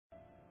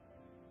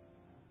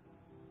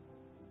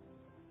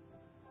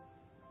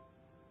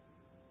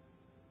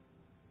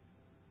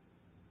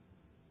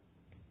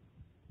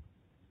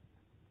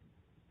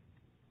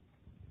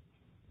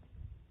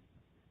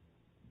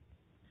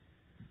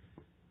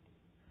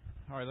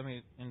All right, let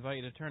me invite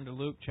you to turn to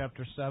Luke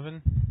chapter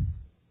 7.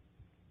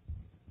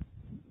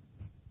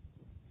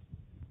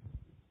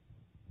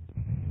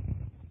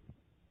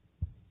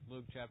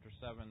 Luke chapter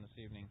 7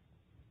 this evening.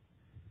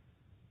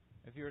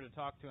 If you were to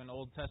talk to an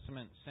Old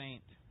Testament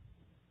saint,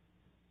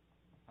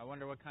 I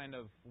wonder what kind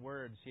of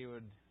words he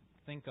would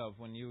think of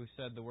when you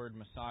said the word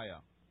Messiah.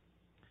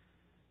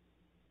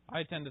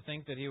 I tend to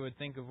think that he would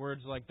think of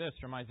words like this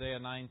from Isaiah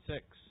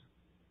 9:6.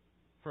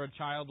 For a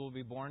child will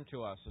be born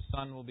to us, a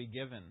son will be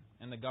given,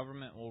 and the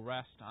government will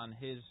rest on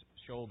his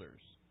shoulders.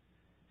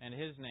 And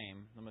his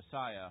name, the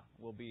Messiah,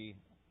 will be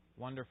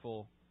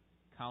Wonderful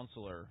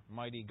Counselor,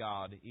 Mighty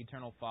God,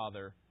 Eternal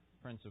Father,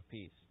 Prince of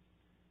Peace.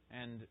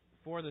 And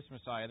for this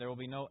Messiah, there will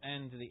be no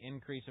end to the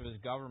increase of his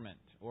government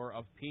or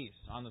of peace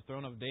on the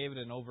throne of David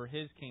and over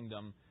his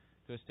kingdom,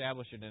 to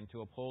establish it and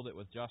to uphold it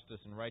with justice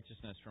and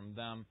righteousness from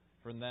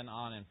then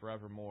on and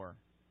forevermore.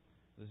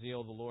 The zeal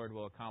of the Lord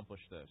will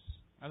accomplish this.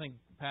 I think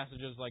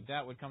passages like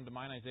that would come to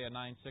mind, Isaiah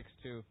 9:6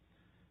 to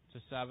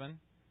 7,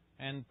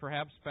 and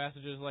perhaps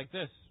passages like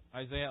this,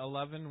 Isaiah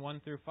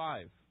 11:1 through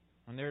 5,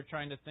 when they're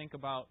trying to think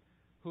about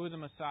who the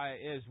Messiah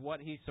is,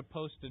 what he's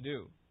supposed to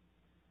do.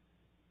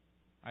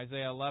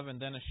 Isaiah 11,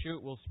 then a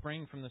shoot will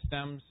spring from the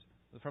stem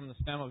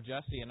of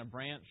Jesse, and a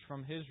branch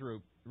from his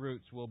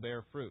roots will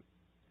bear fruit.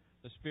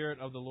 The Spirit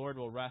of the Lord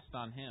will rest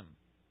on him,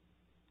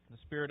 the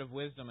Spirit of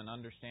wisdom and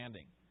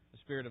understanding, the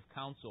Spirit of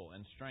counsel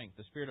and strength,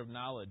 the Spirit of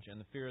knowledge and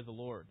the fear of the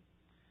Lord.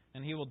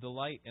 And he will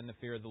delight in the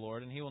fear of the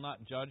Lord, and he will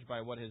not judge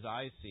by what his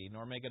eyes see,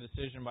 nor make a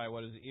decision by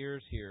what his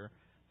ears hear,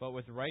 but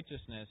with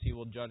righteousness he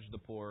will judge the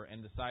poor,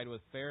 and decide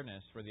with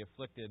fairness for the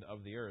afflicted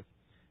of the earth.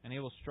 And he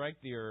will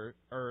strike the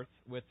earth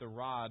with the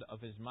rod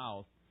of his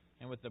mouth,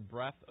 and with the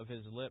breath of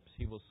his lips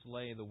he will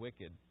slay the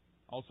wicked.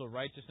 Also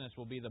righteousness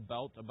will be the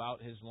belt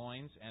about his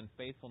loins, and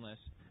faithfulness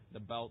the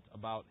belt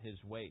about his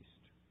waist.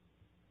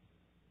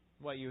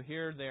 What you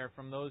hear there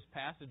from those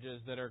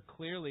passages that are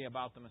clearly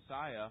about the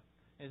Messiah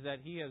is that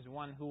he is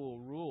one who will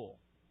rule,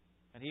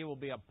 and he will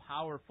be a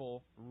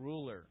powerful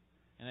ruler,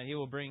 and that he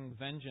will bring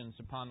vengeance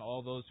upon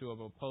all those who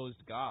have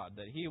opposed God,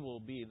 that he will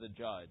be the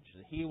judge,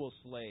 that he will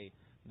slay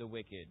the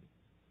wicked,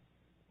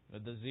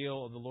 that the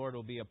zeal of the Lord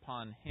will be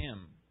upon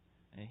him,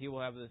 and he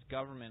will have this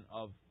government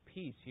of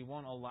peace. He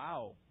won't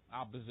allow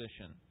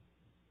opposition.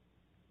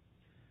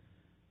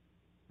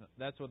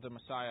 That's what the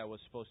Messiah was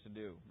supposed to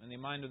do. In the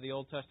mind of the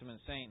Old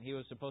Testament saint, he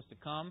was supposed to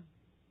come,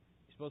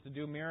 he was supposed to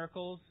do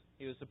miracles,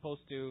 he was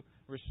supposed to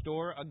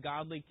restore a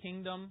godly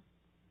kingdom,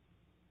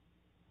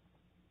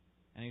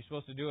 and he was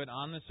supposed to do it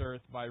on this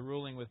earth by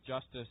ruling with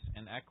justice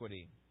and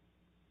equity.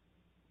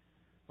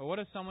 But what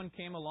if someone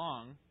came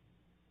along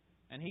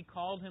and he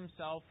called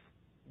himself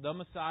the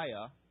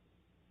Messiah,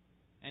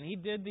 and he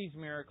did these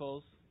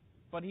miracles,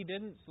 but he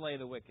didn't slay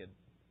the wicked,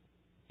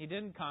 he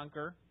didn't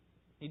conquer,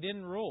 he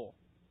didn't rule?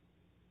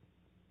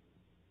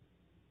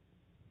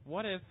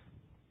 What if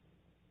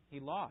he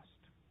lost?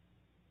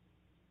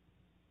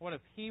 What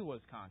if he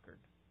was conquered?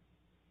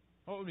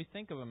 What would we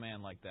think of a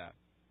man like that?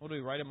 Would we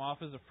write him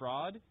off as a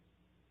fraud?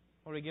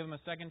 Would we give him a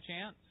second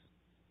chance?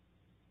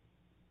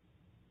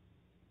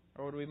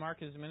 Or would we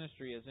mark his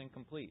ministry as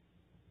incomplete?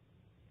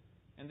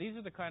 And these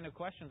are the kind of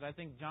questions I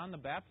think John the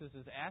Baptist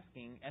is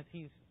asking as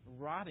he's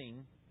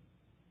rotting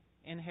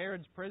in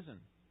Herod's prison.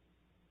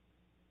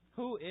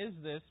 Who is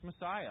this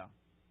Messiah?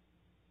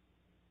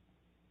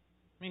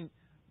 I mean,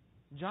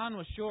 John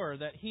was sure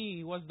that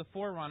he was the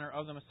forerunner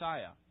of the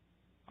Messiah.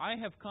 I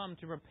have come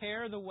to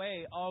prepare the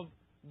way of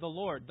the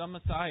Lord, the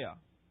Messiah.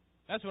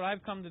 That's what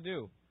I've come to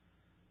do.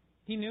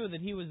 He knew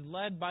that he was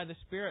led by the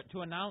Spirit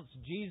to announce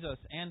Jesus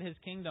and his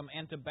kingdom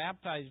and to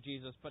baptize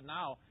Jesus. But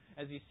now,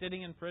 as he's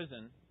sitting in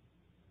prison,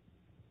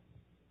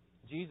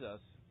 Jesus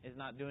is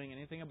not doing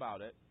anything about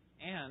it,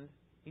 and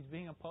he's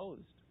being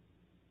opposed.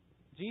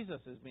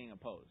 Jesus is being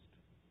opposed.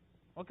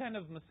 What kind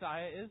of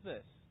Messiah is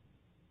this?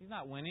 He's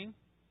not winning.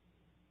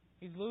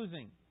 He's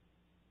losing.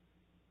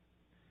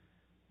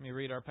 Let me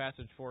read our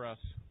passage for us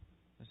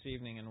this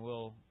evening, and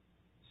we'll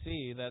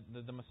see that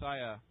the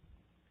Messiah,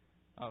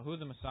 who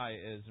the Messiah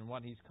is and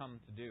what he's come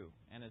to do.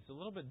 And it's a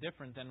little bit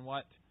different than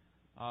what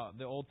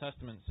the Old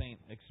Testament saint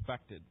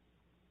expected.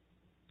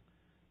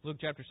 Luke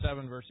chapter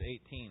 7, verse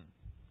 18.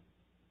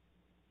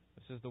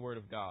 This is the Word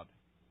of God.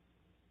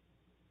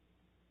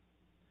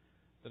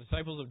 The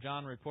disciples of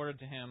John reported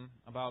to him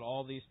about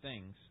all these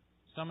things.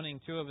 Summoning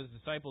two of his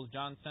disciples,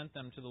 John sent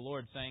them to the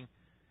Lord, saying,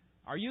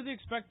 "Are you the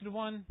expected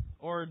one,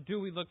 or do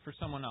we look for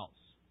someone else?"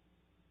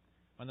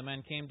 When the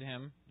men came to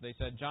him, they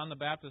said, "John the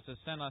Baptist has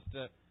sent us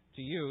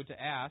to you to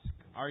ask,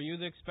 'Are you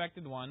the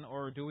expected one,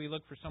 or do we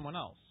look for someone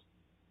else?'"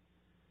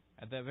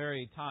 At that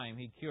very time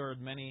he cured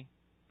many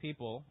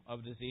people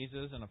of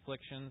diseases and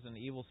afflictions and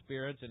evil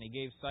spirits, and he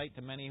gave sight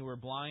to many who were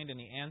blind, and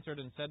he answered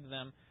and said to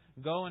them,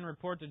 "Go and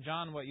report to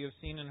John what you have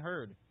seen and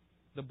heard.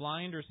 The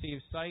blind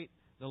receive sight,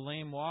 the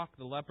lame walk,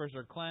 the lepers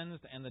are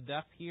cleansed, and the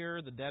deaf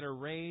hear, the dead are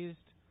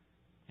raised,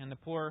 and the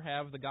poor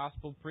have the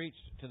gospel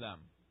preached to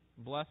them.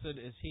 Blessed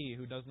is he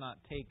who does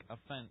not take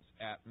offense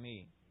at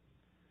me."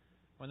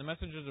 When the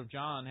messengers of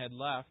John had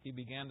left, he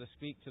began to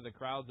speak to the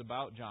crowds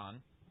about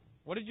John.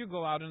 What did you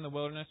go out in the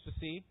wilderness to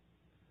see?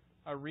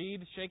 A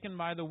reed shaken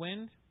by the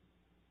wind?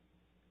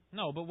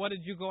 No, but what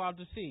did you go out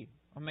to see?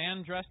 A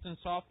man dressed in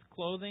soft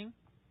clothing?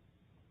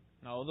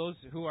 No, those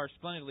who are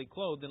splendidly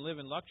clothed and live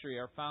in luxury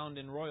are found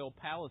in royal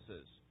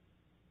palaces.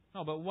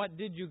 No, but what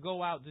did you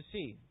go out to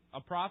see? A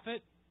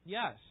prophet?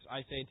 Yes,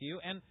 I say to you,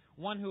 and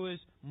one who is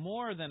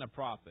more than a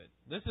prophet.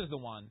 This is the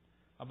one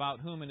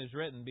about whom it is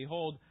written,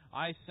 Behold,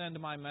 I send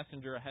my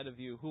messenger ahead of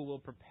you, who will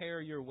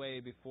prepare your way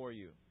before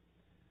you.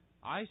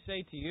 I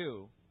say to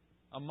you,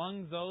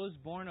 among those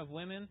born of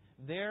women,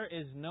 there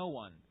is no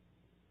one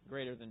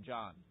greater than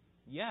John.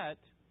 Yet,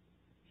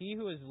 he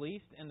who is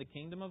least in the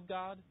kingdom of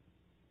God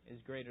is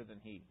greater than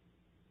he.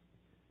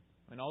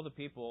 When all the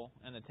people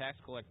and the tax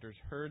collectors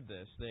heard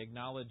this, they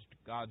acknowledged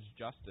God's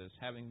justice,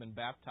 having been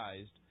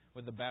baptized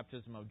with the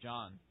baptism of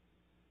John.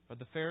 But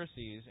the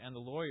Pharisees and the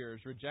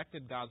lawyers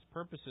rejected God's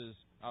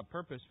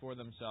purpose for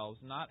themselves,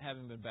 not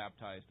having been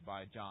baptized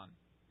by John.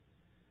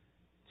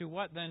 To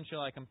what then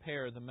shall I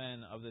compare the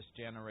men of this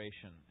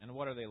generation? And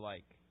what are they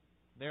like?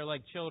 They are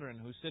like children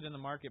who sit in the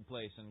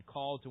marketplace and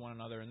call to one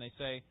another, and they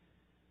say,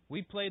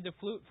 We played the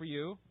flute for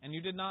you, and you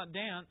did not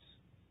dance.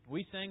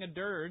 We sang a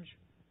dirge,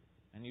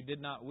 and you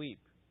did not weep.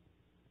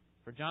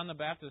 For John the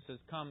Baptist has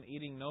come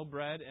eating no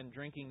bread and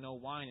drinking no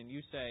wine, and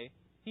you say,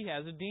 He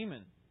has a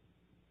demon.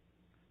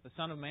 The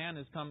Son of Man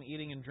has come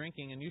eating and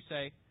drinking, and you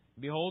say,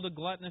 Behold, a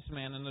gluttonous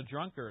man and a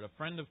drunkard, a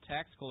friend of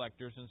tax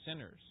collectors and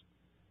sinners.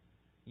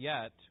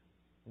 Yet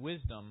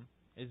wisdom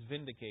is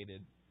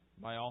vindicated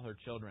by all her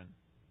children.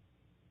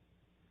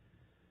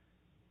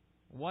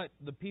 What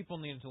the people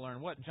needed to learn,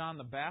 what John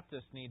the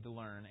Baptist needed to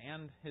learn,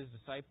 and his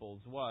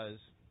disciples, was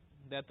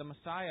that the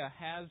Messiah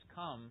has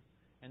come,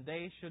 and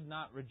they should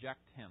not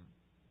reject Him.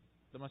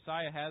 The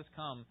Messiah has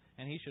come,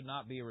 and He should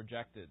not be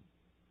rejected.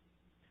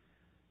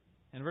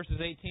 In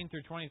verses 18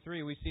 through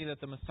 23, we see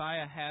that the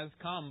Messiah has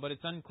come, but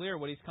it's unclear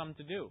what He's come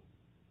to do.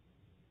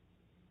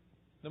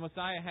 The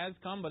Messiah has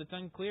come, but it's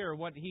unclear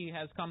what He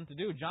has come to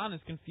do. John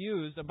is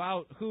confused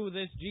about who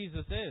this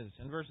Jesus is.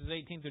 In verses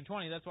 18 through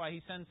 20, that's why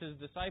he sends his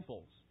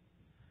disciples.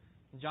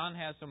 John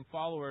has some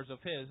followers of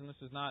his, and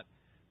this is not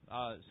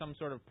some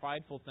sort of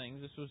prideful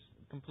thing. This was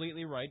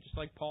completely right, just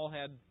like Paul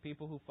had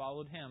people who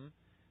followed him.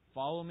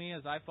 Follow me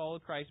as I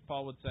followed Christ,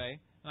 Paul would say.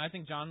 And I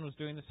think John was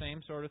doing the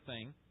same sort of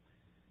thing.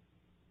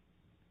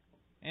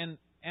 And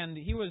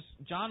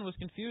John was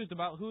confused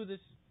about who this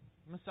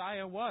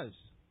Messiah was.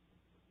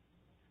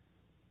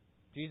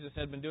 Jesus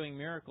had been doing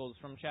miracles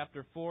from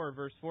chapter 4,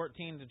 verse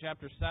 14 to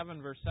chapter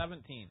 7, verse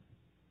 17.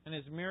 And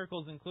His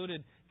miracles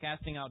included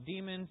casting out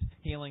demons,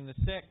 healing the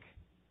sick,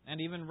 and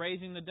even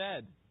raising the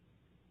dead.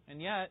 And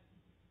yet,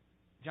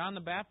 John the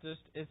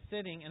Baptist is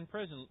sitting in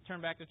prison. Turn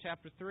back to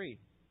chapter 3.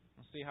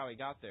 We'll see how he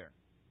got there.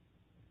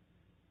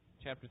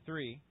 Chapter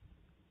 3,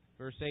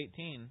 verse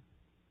 18.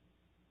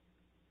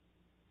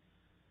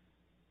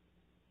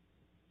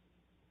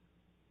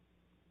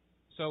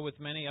 So with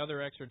many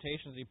other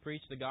exhortations he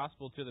preached the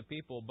gospel to the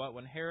people. But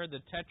when Herod the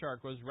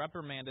Tetrarch was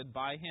reprimanded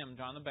by him,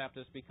 John the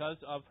Baptist, because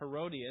of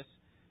Herodias,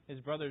 his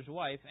brother's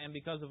wife, and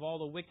because of all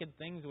the wicked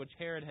things which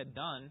Herod had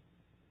done,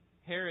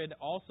 Herod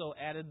also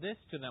added this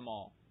to them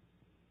all.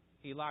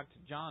 He locked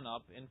John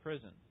up in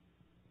prison.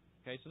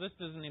 Okay, so this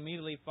doesn't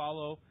immediately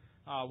follow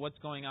what's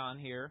going on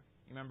here.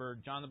 Remember,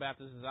 John the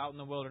Baptist is out in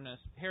the wilderness.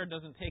 Herod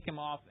doesn't take him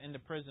off into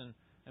prison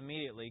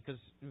immediately,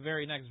 because the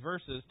very next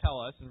verses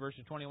tell us, in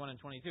verses 21 and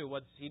 22,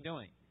 what's he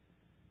doing?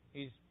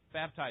 He's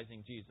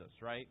baptizing Jesus,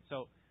 right?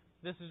 So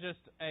this is just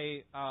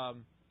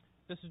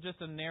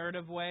a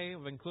narrative way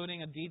of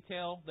including a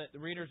detail that the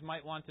readers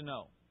might want to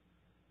know,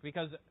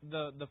 because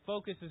the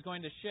focus is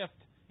going to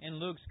shift in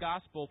Luke's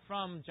gospel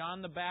from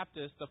John the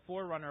Baptist, the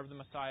forerunner of the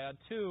Messiah,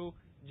 to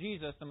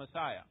Jesus the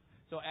Messiah.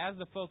 So as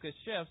the focus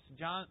shifts,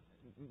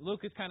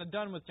 Luke is kind of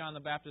done with John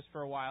the Baptist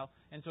for a while,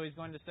 and so he's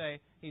going to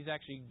say he's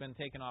actually been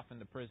taken off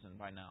into prison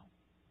by now.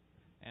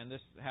 And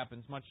this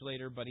happens much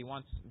later, but he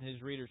wants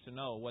his readers to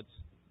know what's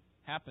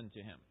happened to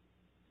him.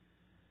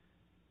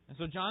 And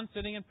so John's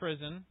sitting in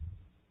prison,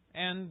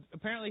 and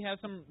apparently has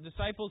some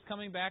disciples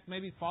coming back,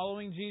 maybe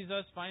following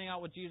Jesus, finding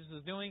out what Jesus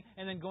is doing,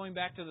 and then going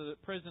back to the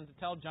prison to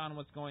tell John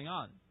what's going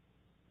on.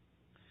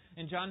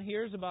 And John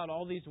hears about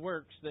all these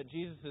works that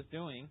Jesus is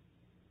doing,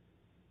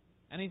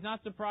 and he's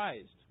not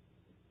surprised,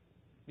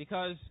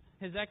 because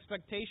his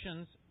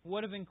expectations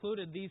would have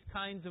included these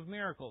kinds of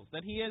miracles,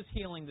 that he is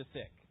healing the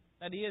sick,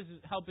 that he is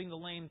helping the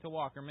lame to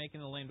walk or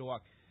making the lame to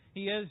walk.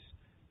 He is,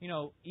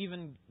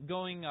 even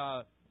going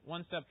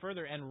one step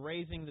further and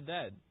raising the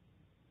dead.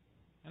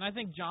 And I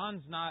think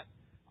John's not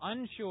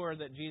unsure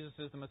that Jesus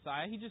is the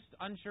Messiah. He's just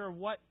unsure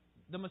what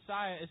the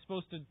Messiah is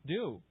supposed to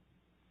do.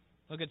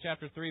 Look at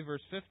chapter 3,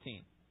 verse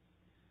 15.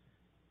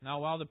 Now,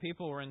 while the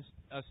people were in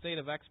a state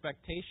of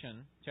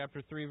expectation,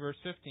 chapter 3, verse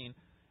 15,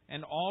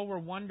 and all were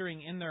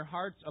wondering in their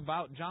hearts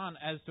about John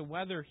as to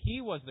whether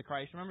he was the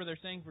Christ. Remember, they're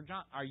saying for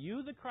John, are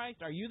you the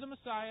Christ? Are you the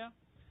Messiah?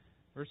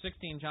 Verse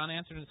 16, John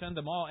answered and said to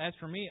them all, As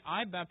for me,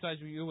 I baptize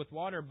you with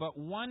water, but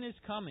one is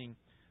coming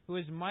who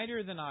is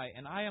mightier than I,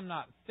 and I am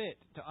not fit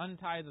to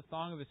untie the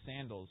thong of his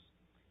sandals.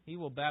 He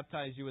will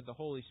baptize you with the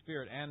Holy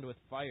Spirit and with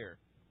fire.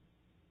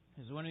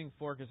 His winnowing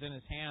fork is in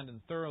his hand,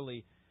 and to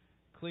thoroughly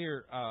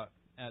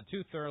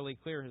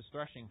clear his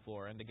threshing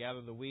floor, and to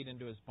gather the wheat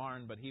into his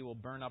barn, but he will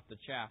burn up the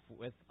chaff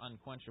with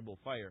unquenchable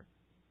fire.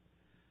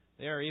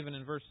 There, even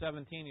in verse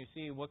 17, you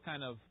see what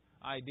kind of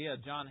idea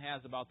John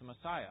has about the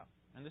Messiah.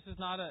 And this is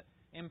not an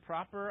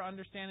improper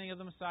understanding of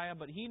the Messiah,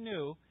 but he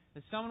knew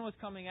that someone was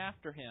coming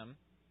after him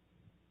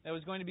that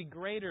was going to be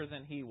greater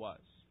than he was.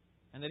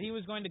 And that he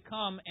was going to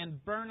come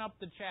and burn up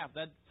the chaff.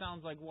 That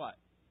sounds like what?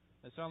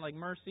 That sounds like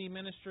mercy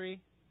ministry?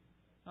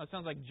 No, it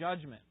sounds like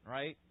judgment,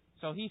 right?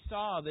 So he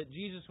saw that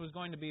Jesus was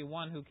going to be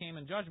one who came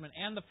in judgment.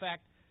 And the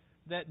fact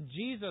that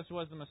Jesus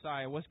was the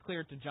Messiah was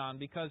clear to John,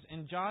 because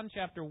in John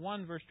chapter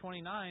 1, verse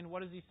 29,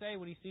 what does he say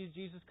when he sees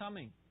Jesus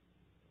coming?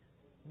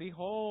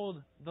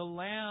 Behold, the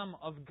Lamb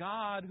of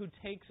God who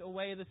takes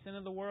away the sin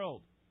of the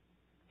world.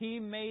 He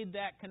made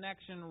that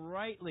connection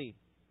rightly,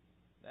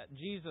 that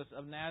Jesus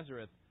of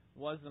Nazareth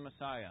was the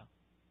Messiah.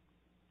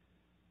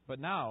 But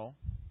now,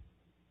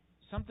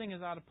 something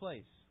is out of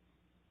place.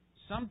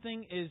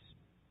 Something is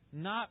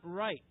not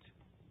right.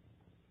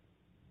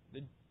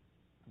 The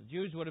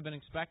Jews would have been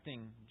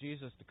expecting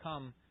Jesus to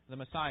come, the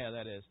Messiah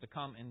that is, to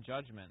come in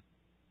judgment.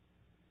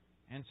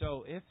 And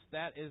so, if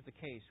that is the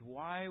case,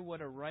 why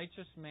would a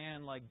righteous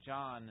man like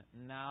John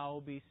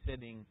now be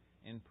sitting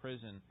in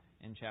prison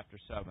in chapter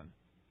 7?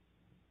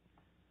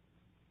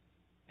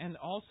 And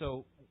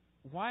also,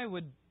 why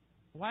would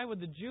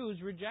the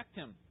Jews reject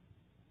him?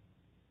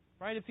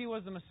 Right? If he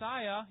was the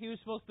Messiah, he was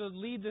supposed to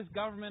lead this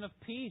government of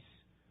peace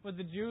with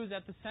the Jews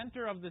at the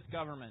center of this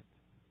government.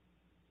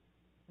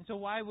 And so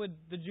why would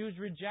the Jews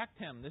reject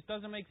him? This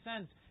doesn't make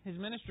sense. His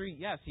ministry,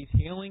 yes, he's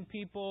healing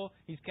people,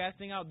 he's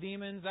casting out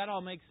demons, that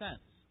all makes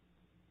sense.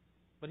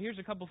 But here's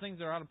a couple things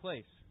that are out of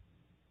place.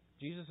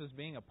 Jesus is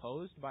being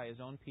opposed by his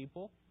own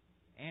people,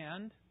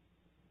 and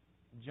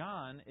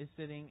John is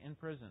sitting in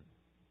prison.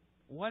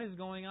 What is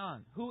going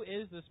on? Who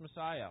is this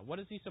Messiah? What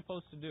is he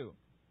supposed to do?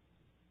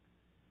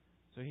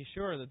 So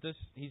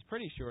he's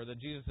pretty sure that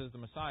Jesus is the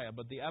Messiah,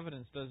 but the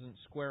evidence doesn't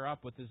square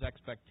up with his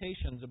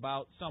expectations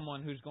about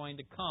someone who's going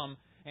to come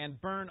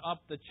and burn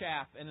up the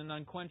chaff in an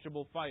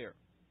unquenchable fire.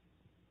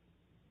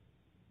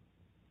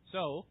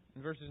 So,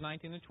 in verses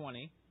 19 to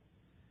 20,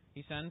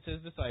 he sends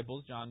his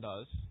disciples, John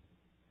does,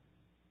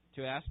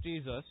 to ask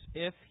Jesus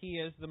if he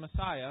is the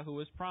Messiah who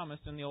was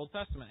promised in the Old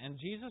Testament. And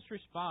Jesus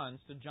responds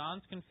to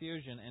John's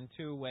confusion in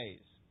two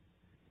ways.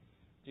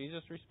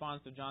 Jesus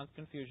responds to John's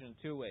confusion in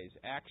two ways.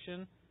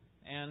 Action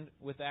and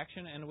with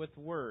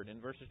word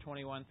in verses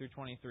 21 through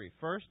 23.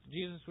 First,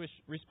 Jesus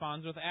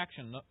responds with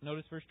action.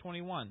 Notice verse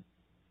 21.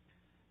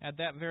 At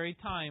that very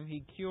time,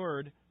 he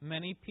cured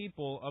many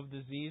people of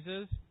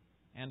diseases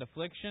and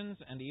afflictions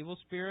and evil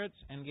spirits,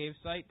 and gave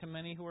sight to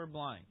many who were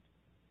blind.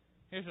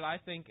 Here's what I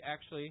think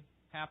actually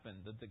happened.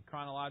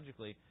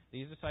 Chronologically,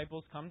 these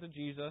disciples come to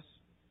Jesus,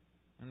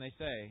 and they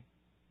say,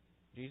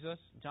 Jesus,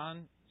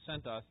 John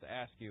sent us to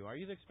ask you, are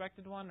you the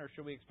expected one, or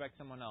should we expect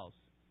someone else?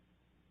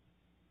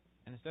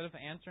 And instead of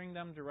answering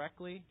them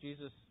directly,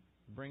 Jesus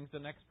brings the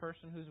next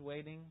person who's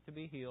waiting to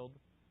be healed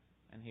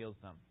and heals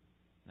them.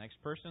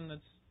 Next person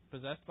that's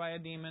possessed by a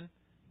demon,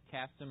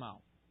 casts him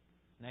out.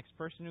 Next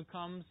person who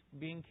comes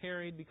being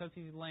carried because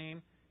he's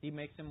lame, he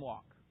makes him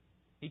walk.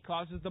 He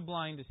causes the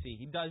blind to see.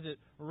 He does it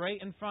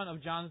right in front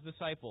of John's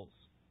disciples.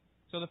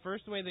 So the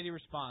first way that he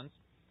responds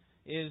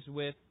is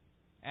with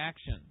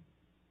action.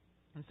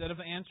 Instead of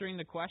answering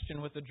the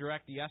question with a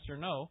direct yes or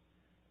no,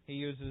 he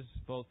uses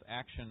both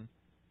action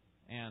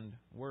and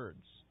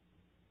words.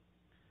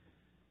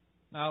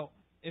 Now,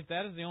 if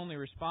that is the only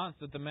response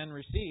that the men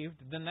received,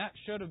 then that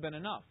should have been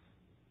enough.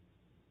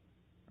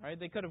 Right?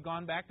 They could have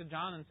gone back to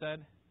John and said,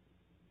 do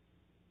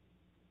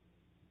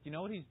you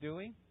know what he's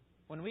doing?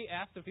 When we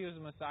asked if he was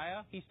the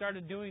Messiah, he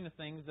started doing the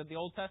things that the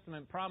Old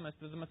Testament promised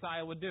that the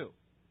Messiah would do,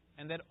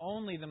 and that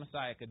only the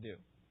Messiah could do.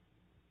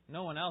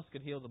 No one else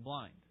could heal the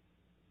blind.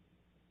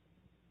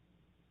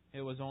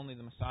 It was only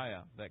the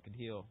Messiah that could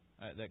heal,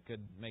 that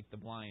could make the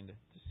blind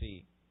to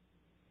see.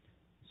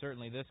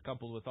 Certainly this,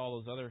 coupled with all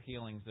those other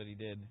healings that he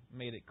did,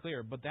 made it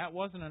clear. But that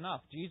wasn't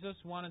enough. Jesus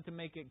wanted to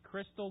make it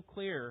crystal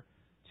clear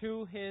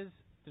to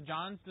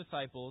John's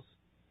disciples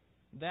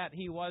that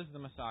he was the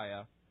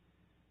Messiah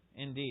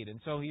indeed. And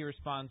so he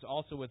responds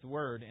also with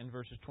word in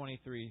verses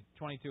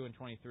 22 and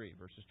 23.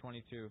 Verses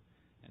 22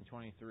 and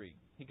 23.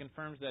 He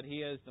confirms that he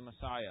is the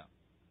Messiah.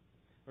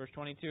 Verse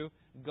 22,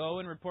 go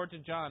and report to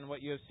John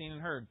what you have seen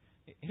and heard.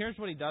 Here's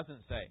what he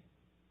doesn't say.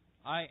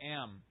 I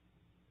am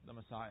the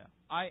Messiah.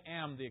 I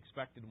am the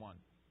expected one.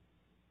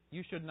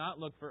 You should not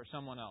look for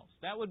someone else.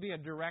 That would be a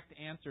direct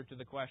answer to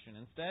the question.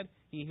 Instead,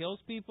 he heals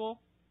people,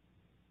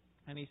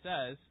 and he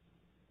says,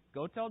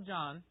 go tell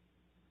John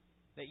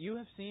that you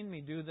have seen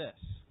me do this.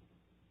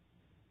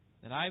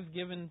 That I've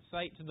given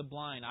sight to the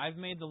blind. I've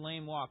made the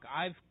lame walk.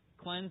 I've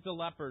cleansed the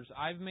lepers.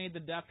 I've made the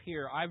deaf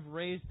hear. I've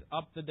raised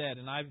up the dead,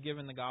 and I've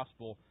given the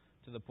gospel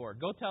to the poor.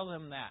 Go tell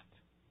them that.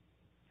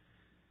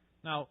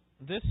 Now,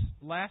 this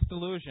last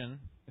allusion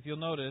if you'll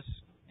notice,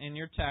 in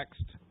your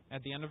text,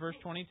 at the end of verse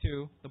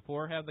 22, the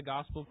poor have the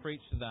gospel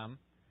preached to them.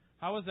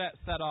 How is that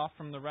set off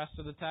from the rest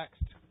of the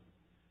text?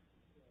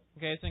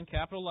 Okay, it's in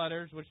capital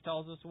letters, which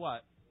tells us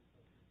what?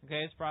 Okay,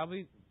 it's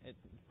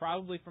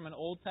probably from an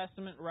Old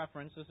Testament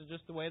reference. This is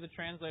just the way the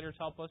translators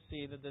help us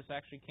see that this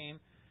actually came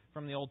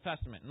from the Old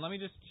Testament. And let me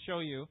just show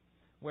you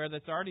where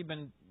that's already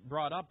been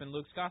brought up in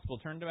Luke's Gospel.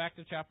 Turn back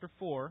to chapter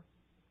 4,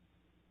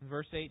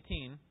 verse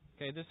 18.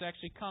 Okay, this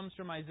actually comes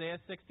from Isaiah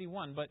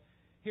 61. But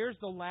here's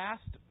the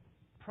last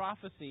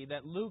prophecy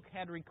that Luke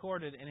had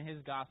recorded in his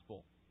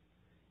Gospel.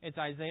 It's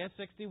Isaiah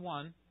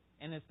 61,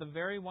 and it's the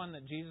very one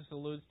that Jesus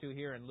alludes to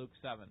here in Luke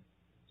 7.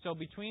 So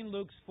between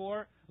Luke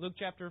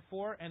chapter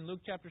 4 and Luke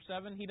chapter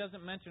 7, he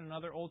doesn't mention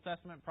another Old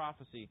Testament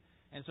prophecy.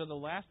 And so the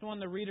last one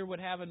the reader would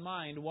have in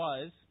mind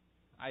was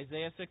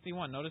Isaiah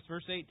 61. Notice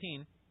verse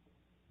 18.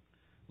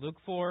 Luke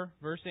 4,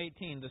 verse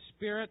 18. The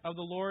Spirit of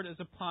the Lord is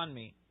upon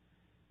me,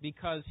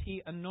 because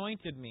He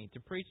anointed me to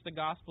preach the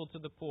gospel to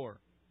the poor.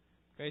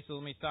 Okay, so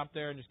let me stop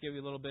there and just give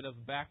you a little bit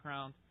of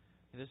background.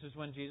 This is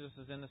when Jesus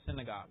is in the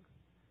synagogue,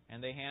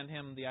 and they hand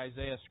him the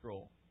Isaiah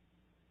scroll.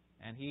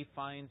 And he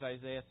finds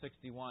Isaiah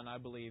 61, I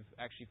believe,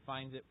 actually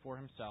finds it for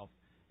himself,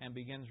 and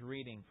begins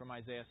reading from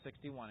Isaiah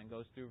 61 and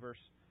goes through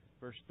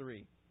verse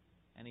 3.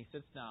 And he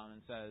sits down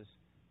and says,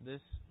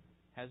 "This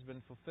has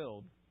been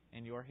fulfilled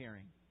in your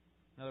hearing."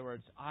 In other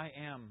words, I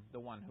am the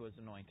one who is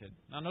anointed.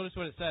 Now notice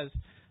what it says,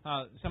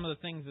 some of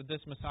the things that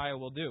this Messiah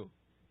will do.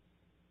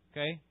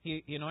 Okay,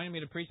 he anointed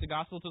me to preach the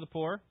gospel to the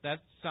poor. That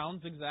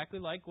sounds exactly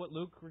like what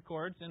Luke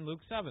records in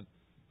Luke 7.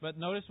 But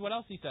notice what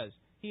else he says.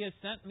 He has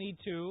sent me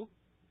to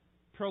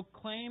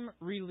proclaim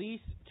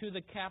release to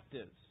the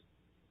captives,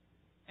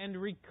 and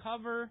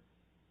recovery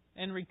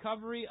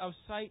of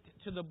sight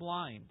to the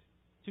blind,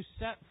 to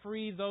set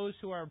free those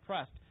who are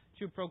oppressed,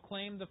 to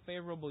proclaim the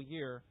favorable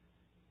year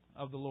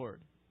of the Lord.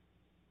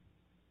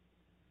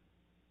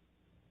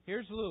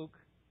 Here's Luke.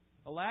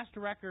 The last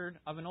record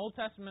of an Old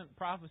Testament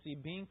prophecy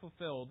being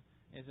fulfilled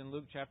is in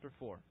Luke chapter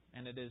 4.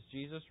 And it is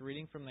Jesus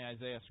reading from the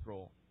Isaiah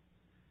scroll.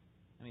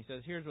 And he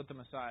says, here's what the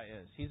Messiah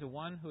is. He's the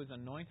one who is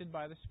anointed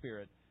by the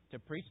Spirit to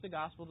preach the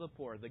gospel to the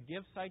poor, to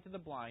give sight to the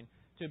blind,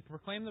 to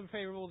proclaim the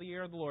favorable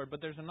year of the Lord. But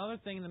there's another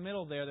thing in the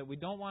middle there that we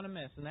don't want to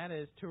miss, and that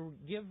is to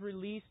give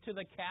release to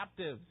the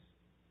captives.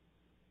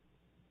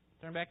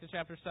 Turn back to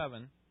chapter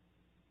 7.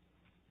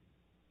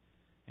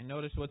 And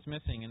notice what's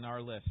missing in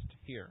our list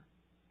here.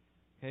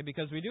 Okay,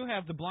 because we do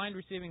have the blind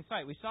receiving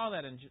sight. We saw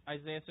that in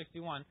Isaiah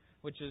 61,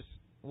 which is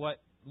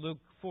what Luke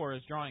 4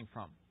 is drawing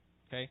from.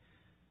 Okay,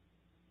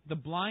 the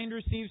blind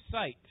receive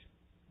sight.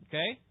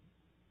 Okay,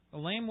 the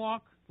lame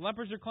walk,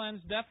 lepers are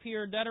cleansed, deaf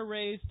hear, dead are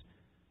raised,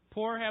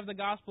 poor have the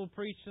gospel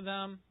preached to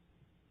them.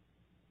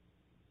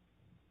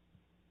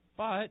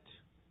 But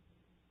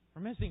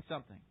we're missing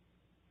something.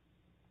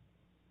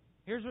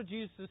 Here's what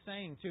Jesus is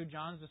saying to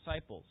John's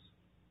disciples.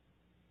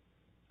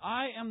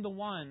 I am the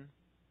one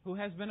who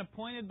has been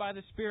appointed by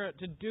the Spirit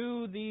to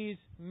do these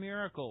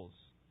miracles.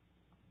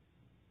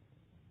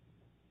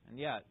 And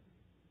yet,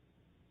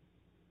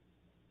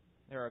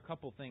 there are a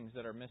couple things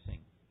that are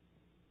missing.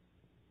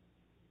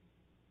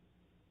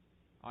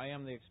 I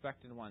am the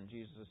expected one,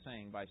 Jesus is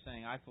saying, by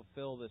saying, I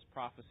fulfill this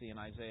prophecy in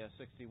Isaiah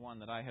 61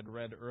 that I had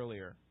read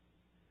earlier.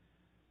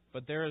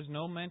 But there is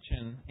no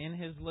mention in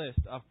his list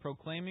of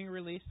proclaiming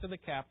release to the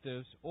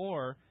captives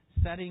or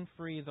setting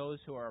free those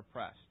who are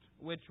oppressed,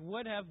 which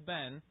would have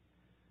been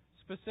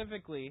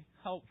specifically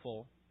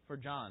helpful for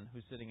John,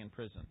 who's sitting in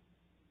prison.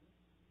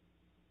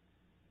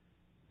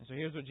 And so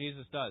here's what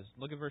Jesus does.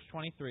 Look at verse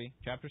 23,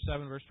 chapter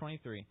 7, verse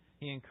 23.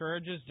 He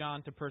encourages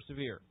John to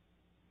persevere.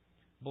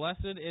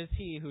 Blessed is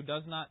he who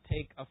does not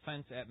take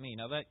offense at me.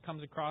 Now that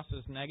comes across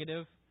as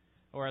negative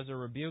or as a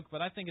rebuke,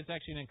 but I think it's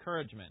actually an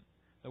encouragement.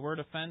 The word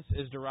offense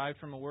is derived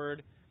from a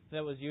word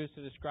that was used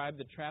to describe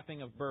the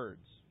trapping of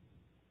birds.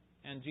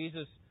 And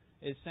Jesus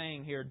is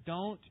saying here,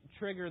 don't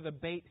trigger the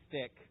bait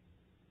stick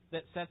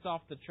that sets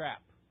off the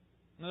trap.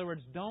 In other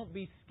words, don't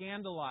be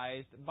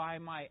scandalized by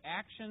my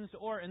actions,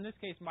 or in this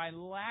case, my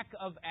lack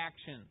of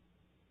action.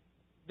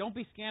 Don't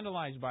be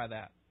scandalized by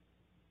that.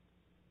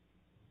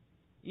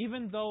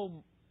 Even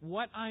though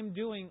what I'm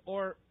doing,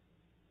 or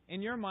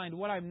in your mind,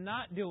 what I'm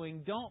not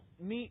doing, don't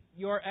meet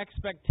your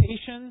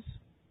expectations,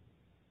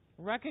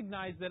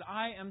 recognize that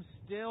I am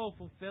still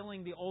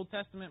fulfilling the Old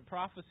Testament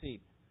prophecy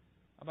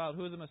about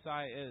who the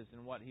Messiah is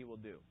and what He will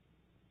do.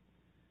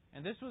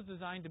 And this was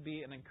designed to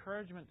be an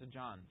encouragement to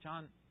John.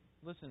 John,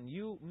 listen,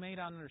 you may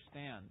not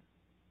understand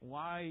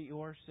why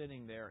you're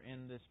sitting there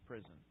in this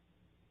prison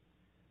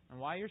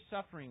and why you're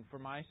suffering for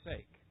my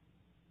sake.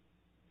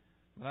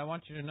 But I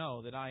want you to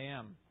know that I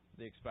am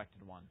the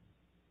expected one.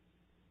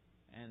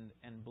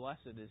 And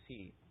blessed is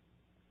he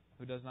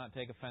who does not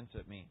take offense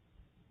at me.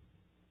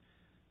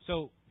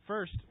 So,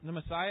 first, the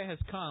Messiah has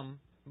come,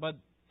 but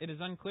it is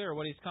unclear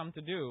what He's come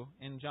to do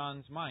in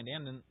John's mind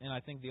and in I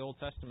think, the Old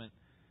Testament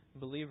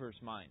believer's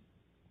mind.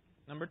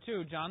 Number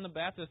two, John the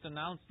Baptist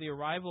announced the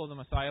arrival of the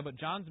Messiah, but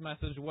John's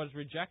message was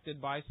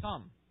rejected by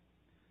some.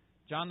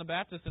 John the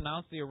Baptist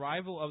announced the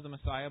arrival of the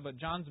Messiah, but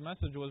John's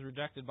message was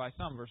rejected by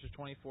some, verses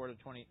 24 to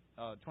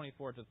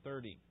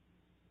 30.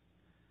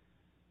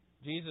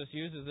 Jesus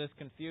uses this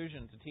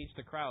confusion to teach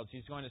the crowds.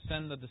 He's going to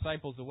send the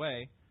disciples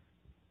away.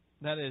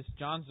 That is,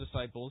 John's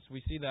disciples.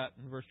 We see that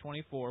in verse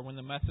 24. When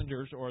the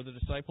messengers or the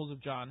disciples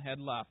of John had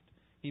left,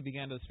 he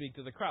began to speak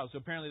to the crowd. So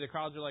apparently the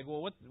crowds are like,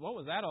 well, what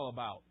was that all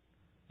about?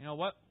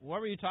 What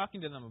were you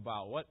talking to them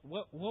about? What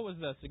was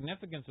the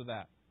significance of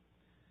that?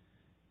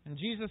 And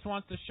Jesus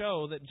wants to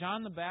show that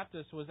John the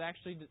Baptist was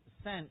actually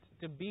sent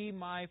to be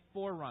my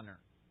forerunner.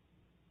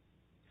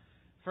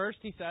 First,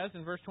 he says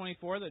in verse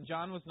 24 that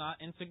John was not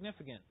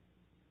insignificant.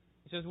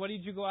 He says, what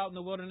did you go out in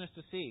the wilderness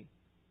to see?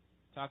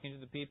 Talking to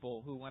the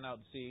people who went out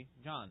to see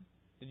John.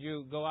 Did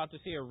you go out to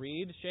see a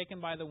reed shaken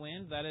by the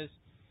wind? That is,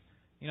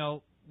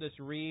 this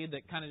reed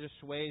that kind of just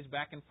sways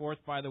back and forth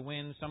by the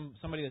wind,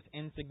 somebody that's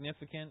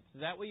insignificant.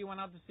 Is that what you went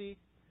out to see?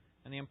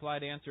 And the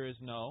implied answer is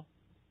no.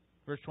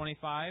 Verse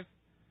 25,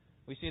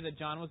 we see that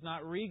John was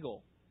not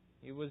regal.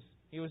 He was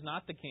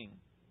not the king.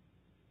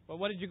 But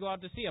what did you go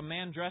out to see? A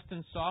man dressed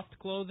in soft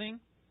clothing?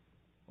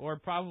 Or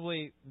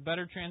probably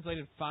better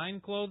translated, fine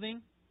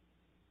clothing?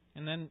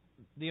 And then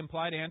the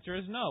implied answer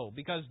is no,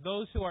 because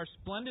those who are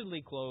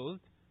splendidly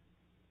clothed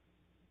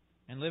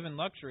and live in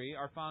luxury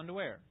are found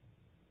where?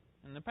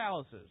 In the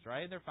palaces,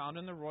 right? They're found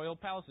in the royal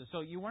palaces.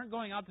 So you weren't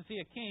going out to see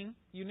a king.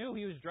 You knew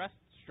he was dressed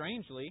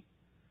strangely.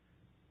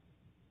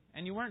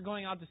 And you weren't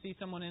going out to see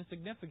someone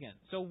insignificant.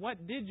 So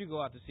what did you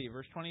go out to see?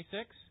 Verse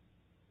 26?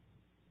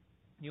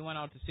 You went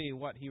out to see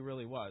what he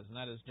really was, and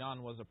that is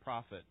John was a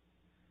prophet.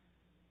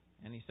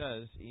 And he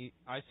says,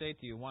 I say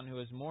to you, one who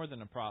is more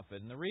than a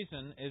prophet. And the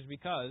reason is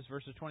because,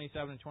 verses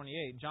 27 and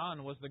 28,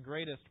 John was the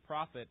greatest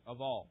prophet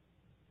of all.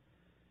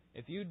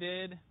 If you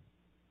did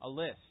a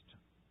list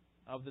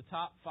of the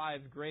top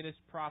 5 greatest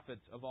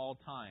prophets of all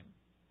time,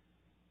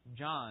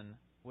 John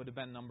would have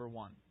been number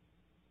 1.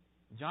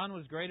 John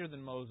was greater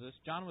than Moses.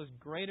 John was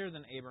greater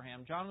than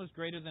Abraham. John was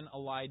greater than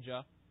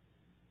Elijah.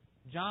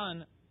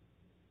 John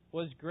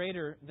was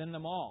greater than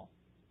them all.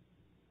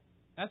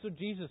 That's what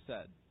Jesus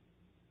said.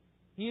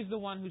 He is the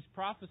one who's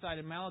prophesied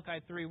in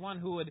Malachi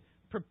 3:1 who would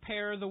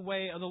prepare the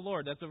way of the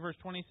Lord. That's what verse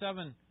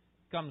 27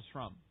 comes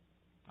from.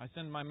 I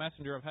send my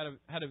messenger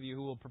ahead of you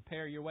who will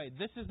prepare your way.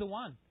 This is the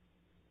one.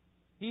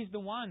 He's the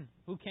one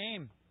who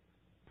came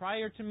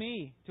prior to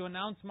me to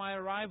announce my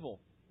arrival.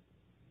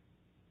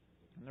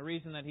 And the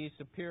reason that he's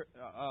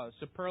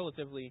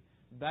superlatively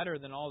better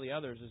than all the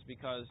others is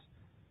because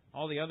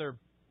all the other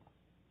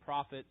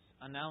prophets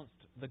announced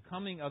the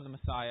coming of the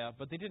Messiah,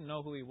 but they didn't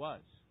know who he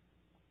was.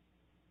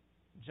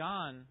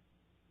 John,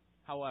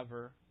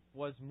 however,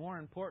 was more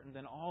important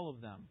than all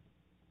of them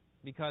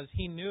because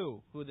he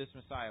knew who this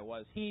Messiah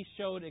was. He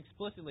showed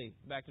explicitly,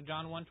 back to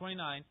John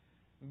 1:29,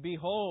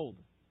 behold,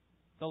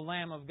 the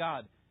Lamb of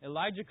God.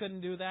 Elijah couldn't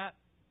do that.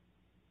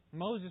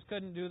 Moses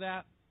couldn't do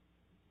that.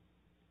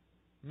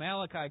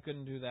 Malachi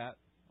couldn't do that.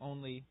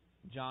 Only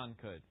John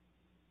could.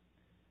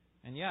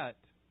 And yet,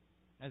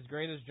 as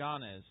great as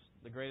John is,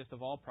 the greatest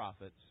of all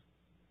prophets,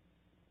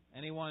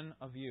 any one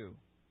of you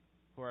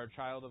who are a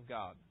child of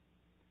God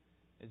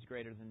is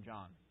greater than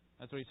John.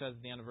 That's what he says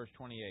at the end of verse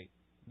 28.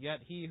 Yet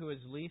he who is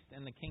least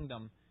in the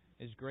kingdom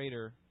is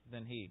greater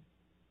than he.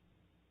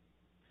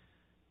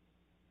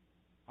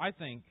 I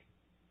think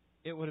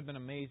it would have been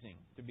amazing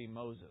to be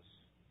Moses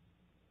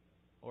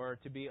or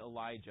to be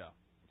Elijah,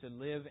 to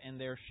live in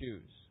their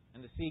shoes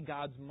and to see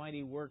God's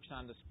mighty works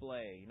on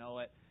display,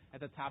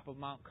 at the top of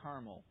Mount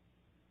Carmel,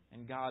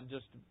 and God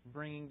just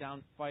bringing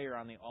down fire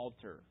on the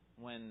altar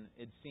when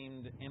it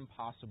seemed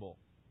impossible.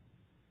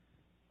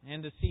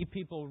 And to see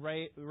people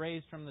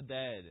raised from the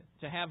dead,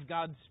 to have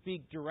God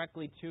speak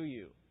directly to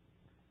you.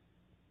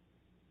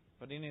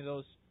 But any of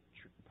those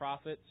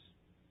prophets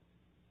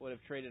would have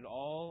traded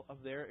all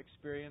of their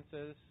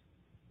experiences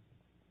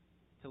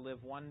to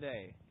live one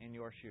day in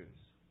your shoes.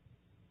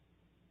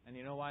 And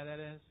you know why that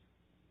is?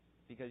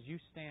 Because you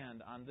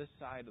stand on this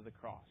side of the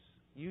cross.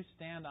 You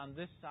stand on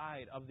this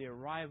side of the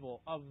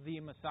arrival of the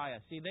Messiah.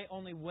 See, they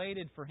only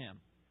waited for Him.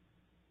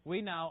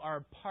 We now are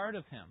a part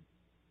of Him.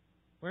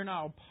 We're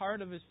now a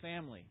part of His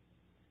family.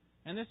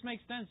 And this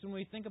makes sense when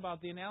we think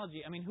about the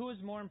analogy. I mean, who is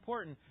more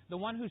important? The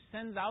one who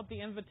sends out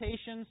the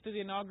invitations to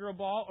the inaugural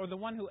ball or the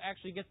one who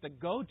actually gets to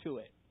go to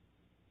it?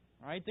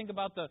 All right? Think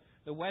about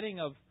the wedding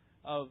of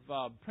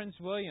Prince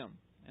William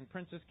and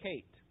Princess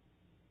Kate.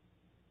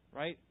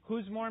 Right?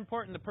 Who's more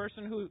important? The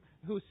person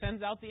who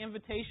sends out the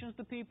invitations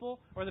to people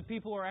or the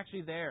people who are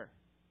actually there?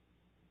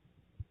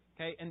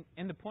 Okay?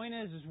 And the point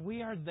is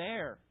we are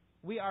there.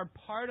 We are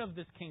part of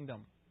this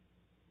kingdom.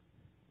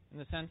 In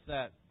the sense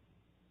that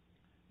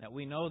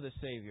we know the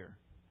Savior.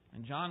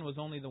 And John was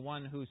only the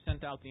one who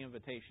sent out the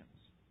invitations.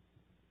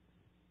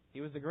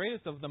 He was the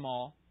greatest of them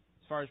all,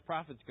 as far as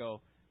prophets go,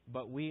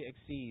 but we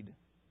exceed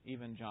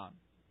even John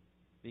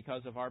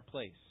because of our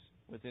place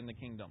within the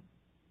kingdom.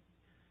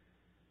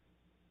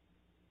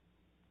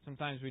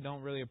 Sometimes we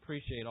don't really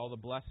appreciate all the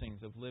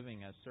blessings of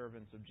living as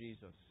servants of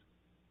Jesus.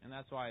 And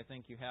that's why I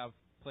think you have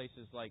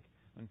places like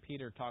when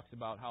Peter talks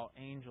about how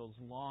angels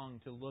long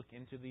to look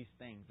into these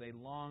things. They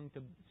long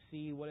to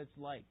see what it's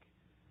like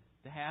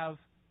to have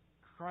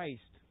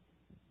Christ,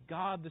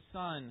 God the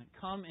Son,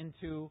 come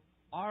into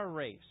our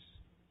race.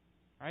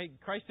 Right?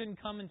 Christ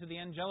didn't come into the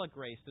angelic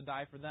race to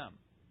die for them.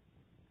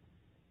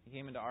 He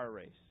came into our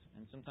race.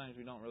 And sometimes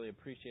we don't really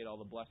appreciate all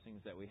the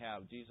blessings that we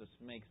have. Jesus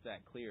makes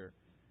that clear.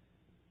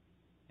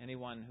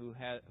 Anyone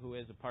who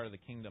is a part of the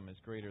kingdom is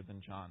greater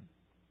than John.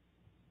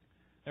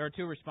 There are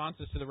two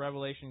responses to the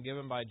revelation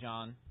given by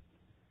John.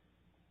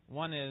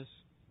 One is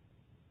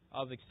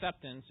of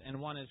acceptance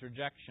and one is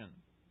rejection.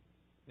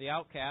 The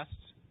outcasts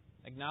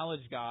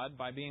acknowledged God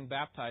by being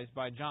baptized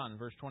by John.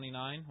 Verse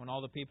 29, when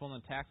all the people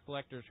and the tax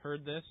collectors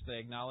heard this, they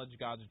acknowledged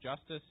God's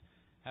justice,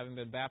 having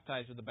been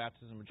baptized with the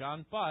baptism of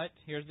John. But,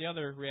 here's the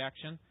other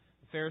reaction,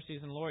 the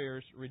Pharisees and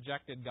lawyers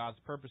rejected God's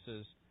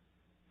purposes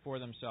for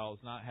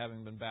themselves, not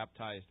having been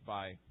baptized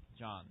by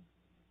John.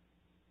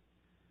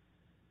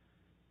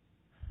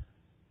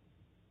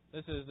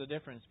 This is the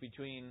difference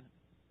between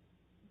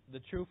the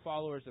true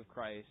followers of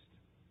Christ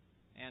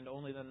and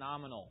only the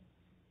nominal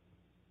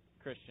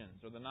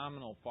Christians or the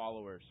nominal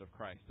followers of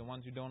Christ, the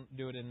ones who don't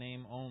do it in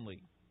name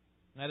only.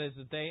 That is,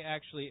 that they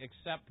actually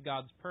accept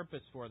God's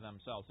purpose for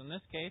themselves. In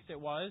this case, it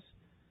was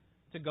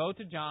to go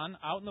to John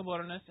out in the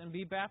wilderness and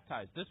be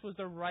baptized. This was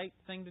the right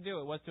thing to do.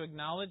 It was to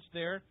acknowledge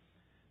their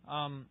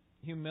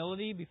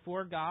humility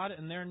before God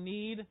and their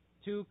need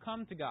to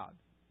come to God.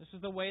 This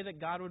is the way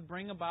that God would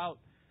bring about,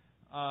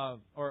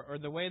 or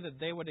the way that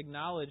they would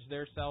acknowledge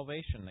their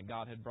salvation that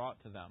God had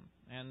brought to them.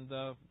 And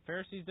the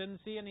Pharisees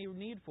didn't see any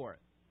need for it.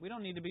 We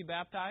don't need to be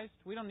baptized.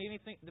 We don't need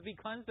anything to be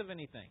cleansed of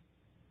anything.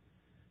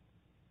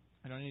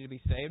 We don't need to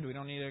be saved. We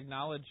don't need to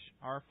acknowledge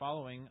our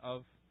following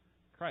of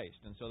Christ.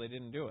 And so they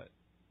didn't do it.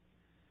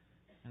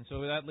 And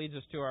so that leads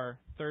us to our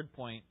third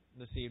point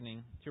this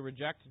evening. To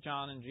reject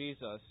John and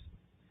Jesus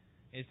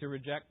is to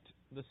reject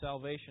the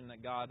salvation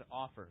that God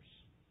offers.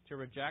 To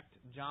reject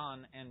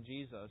John and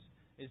Jesus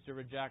is to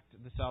reject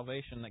the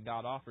salvation that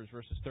God offers.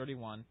 Verses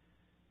 31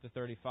 to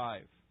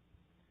 35.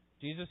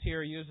 Jesus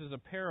here uses a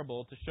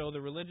parable to show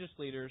the religious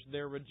leaders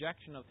their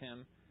rejection of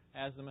Him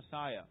as the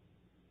Messiah.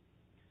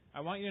 I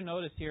want you to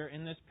notice here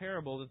in this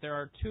parable that there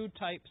are two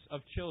types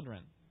of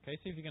children. Okay,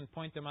 see if you can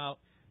point them out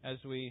as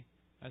we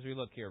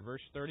look here.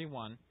 Verse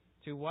 31,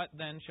 to what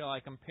then shall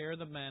I compare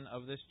the men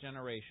of this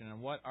generation,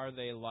 and what are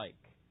they like?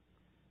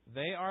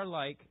 They are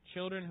like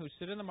children who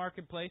sit in the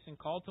marketplace and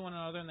call to one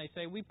another, and they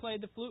say, we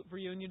played the flute for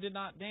you, and you did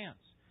not dance.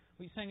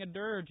 We sang a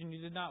dirge, and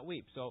you did not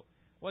weep. So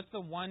what's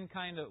the one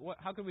kind of,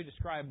 how could we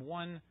describe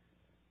one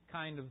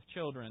kind of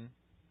children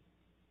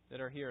that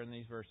are here in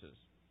these verses?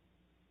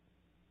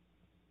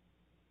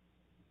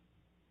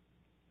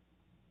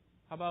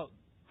 How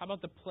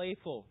about the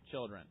playful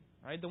children,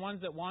 right? The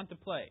ones that want to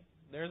play.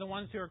 They're the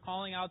ones who are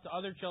calling out to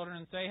other children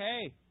and say,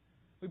 hey,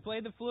 we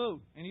played the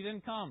flute and you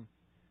didn't come.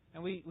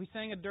 And we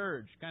sang a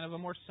dirge, kind of a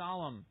more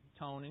solemn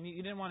tone, and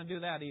you didn't want to do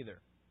that either.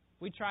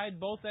 We tried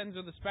both ends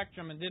of the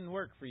spectrum and it didn't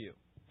work for you.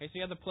 Okay, so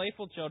you have the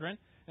playful children,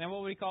 and then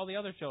what would we call the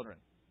other children?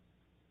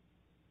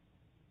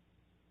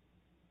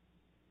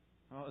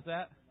 What was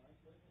that?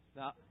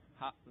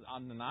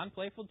 On the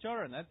non-playful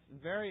children. That's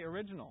very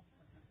original.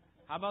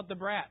 How about the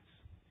brats?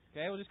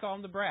 Okay, we'll just call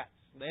them the brats.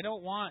 They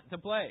don't want to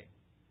play.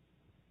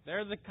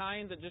 They're the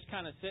kind that just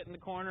kind of sit in the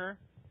corner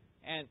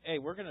and, hey,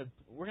 we're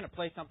gonna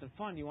play something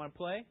fun. Do you want to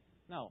play?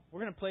 No. We're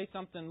going to play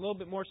something a little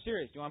bit more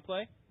serious. Do you want to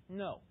play?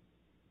 No.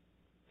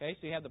 Okay,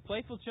 so you have the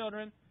playful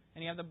children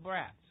and you have the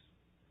brats.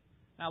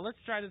 Now let's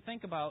try to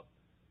think about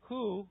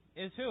who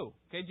is who.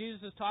 Okay,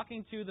 Jesus is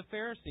talking to the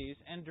Pharisees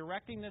and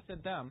directing this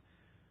at them.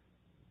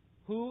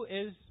 Who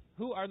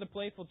are the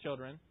playful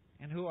children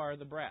and who are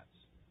the brats?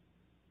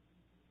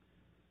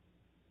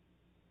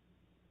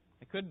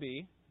 It could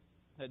be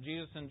that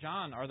Jesus and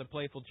John are the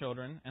playful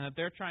children and that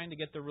they're trying to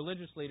get the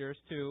religious leaders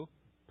to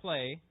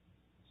play,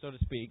 so to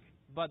speak,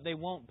 but they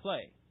won't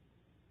play.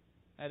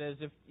 That is,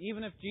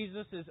 even if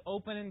Jesus is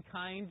open and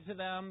kind to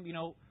them,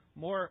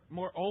 more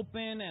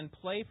open and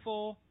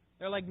playful,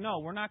 they're like, no,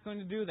 we're not going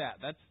to do that.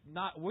 That's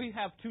not. We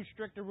have too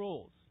strict a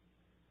rules.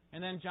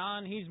 And then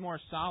John, he's more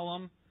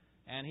solemn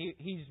and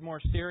he's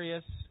more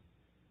serious,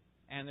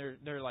 and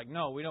they're like,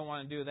 no, we don't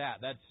want to do that.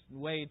 That's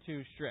way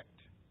too strict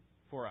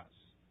for us.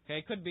 Okay,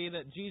 it could be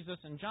that Jesus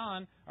and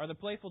John are the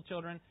playful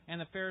children and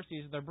the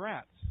Pharisees are the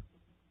brats.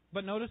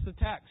 But notice the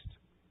text.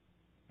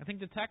 I think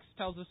the text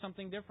tells us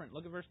something different.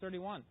 Look at verse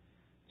 31.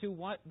 To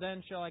what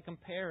then shall I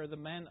compare the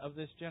men of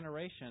this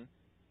generation,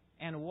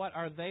 and what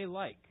are they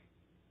like?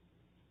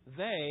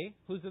 They,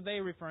 who's the they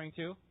referring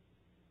to?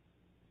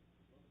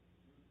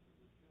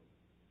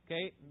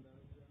 Okay,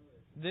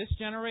 this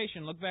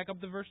generation. Look back up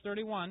to verse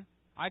 31.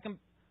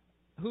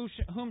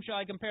 Whom shall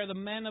I compare the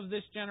men of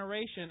this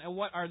generation, and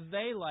what are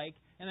they like?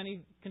 And then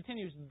he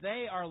continues,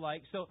 they are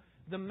like. So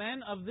the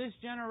men of this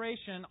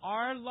generation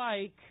are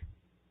like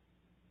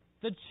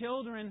the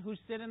children who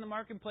sit in the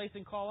marketplace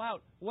and call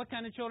out. What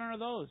kind of children are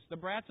those? The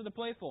brats or the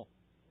playful?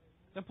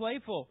 The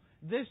playful.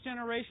 This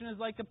generation is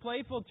like the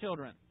playful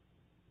children.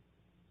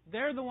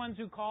 They're the ones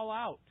who call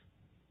out.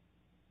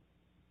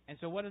 And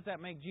so what does that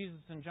make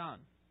Jesus and John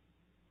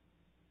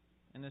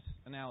in this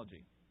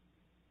analogy?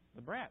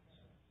 The brats.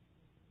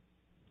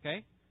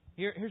 Okay?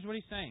 Here's what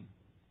he's saying.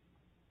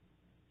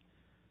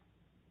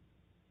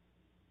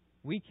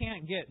 We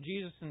can't get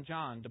Jesus and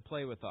John to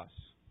play with us.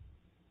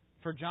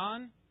 For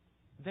John,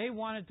 they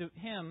wanted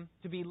him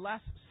to be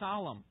less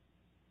solemn.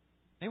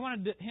 They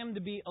wanted him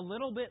to be a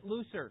little bit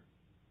looser.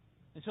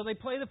 And so they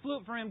play the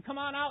flute for him. Come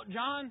on out,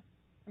 John,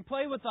 and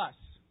play with us.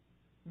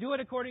 Do it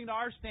according to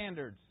our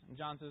standards. And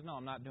John says, no,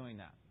 I'm not doing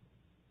that.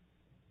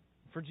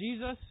 For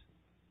Jesus,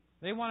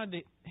 they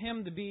wanted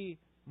him to be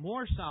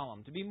more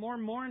solemn, to be more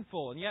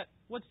mournful. And yet,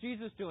 what's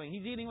Jesus doing?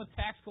 He's eating with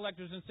tax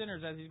collectors and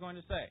sinners, as he's going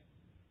to say.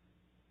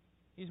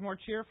 He's more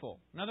cheerful.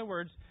 In other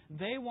words,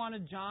 they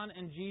wanted John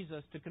and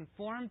Jesus to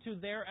conform to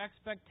their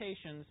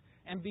expectations,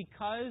 and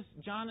because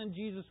John and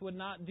Jesus would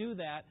not do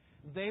that,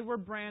 they were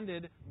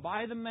branded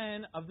by the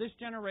men of this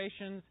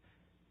generation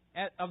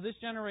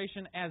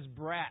as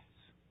brats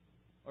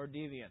or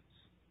deviants.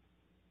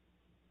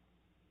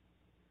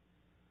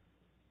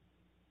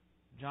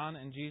 John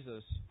and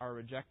Jesus are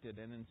rejected,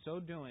 and in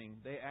so doing,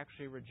 they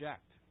actually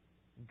reject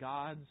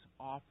God's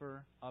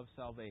offer of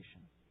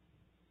salvation.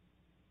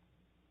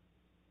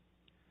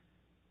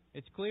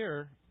 It's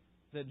clear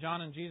that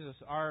John and Jesus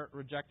are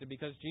rejected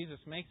because Jesus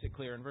makes it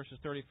clear in verses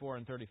 34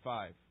 and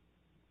 35.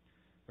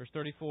 Verses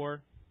 33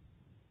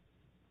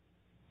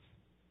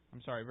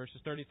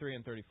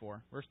 and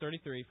 34. Verse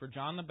 33, for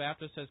John the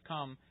Baptist has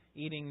come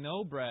eating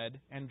no bread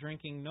and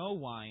drinking no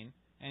wine,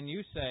 and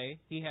you say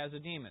he has a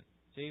demon.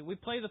 See, we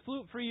play the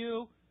flute for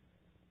you.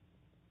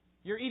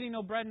 You're eating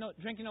no bread,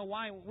 drinking no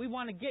wine. We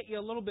want to get you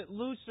a little bit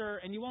looser,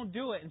 and you won't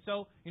do it. And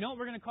so, you know what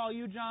we're going to call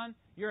you, John?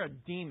 You're a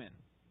demon.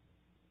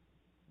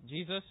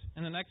 Jesus,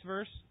 in the next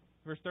verse,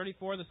 verse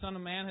 34, the Son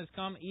of Man has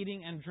come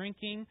eating and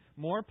drinking,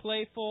 more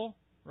playful,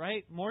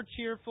 right? More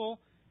cheerful.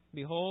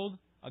 Behold,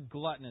 a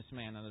gluttonous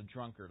man and a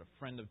drunkard, a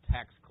friend of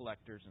tax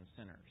collectors and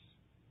sinners.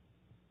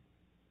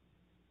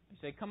 You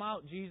say, come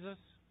out, Jesus,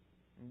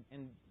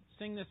 and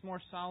sing this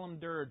more solemn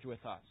dirge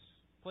with us.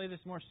 Play this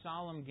more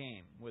solemn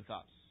game with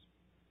us.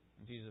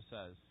 And Jesus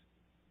says,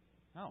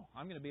 no,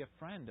 I'm going to be a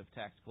friend of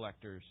tax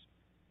collectors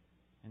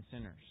and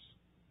sinners.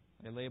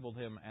 They labeled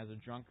him as a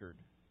drunkard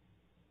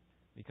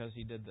because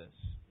he did this.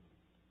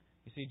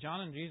 You see,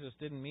 John and Jesus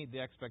didn't meet the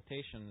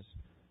expectations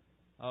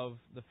of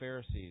the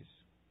Pharisees.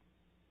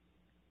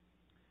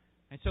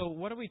 And so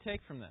what do we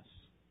take from this?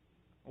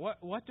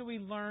 What do we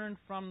learn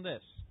from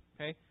this?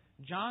 Okay,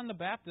 John the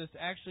Baptist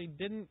actually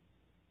didn't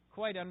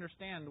quite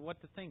understand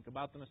what to think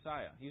about the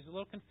Messiah. He was a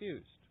little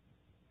confused.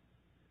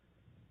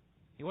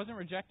 He wasn't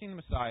rejecting the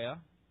Messiah,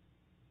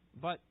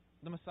 but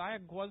the Messiah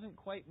wasn't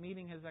quite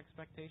meeting his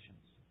expectations.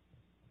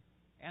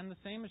 And the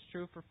same is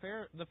true for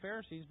the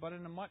Pharisees, but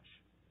in a much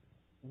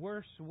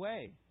worse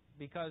way,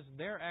 because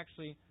their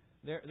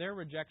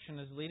rejection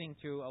is leading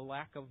to a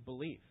lack of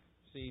belief.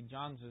 See,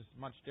 John's is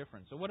much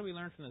different. So what do we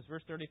learn from this?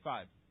 Verse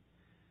 35.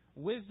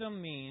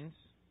 Wisdom means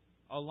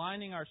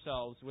aligning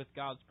ourselves with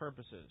God's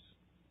purposes.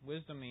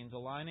 Wisdom means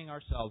aligning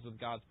ourselves with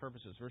God's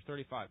purposes. Verse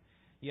 35.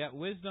 Yet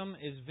wisdom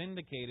is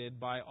vindicated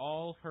by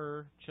all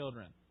her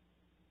children.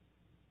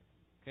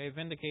 Okay,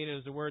 vindicated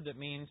is a word that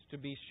means to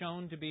be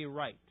shown to be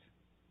right.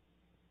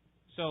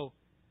 So,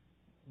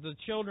 the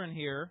children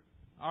here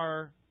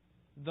are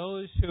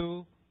those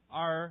who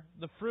are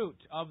the fruit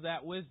of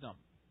that wisdom.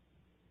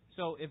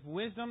 So, if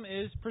wisdom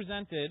is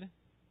presented,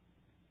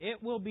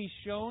 it will be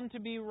shown to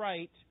be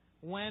right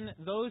when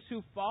those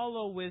who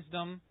follow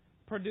wisdom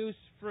produce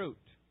fruit.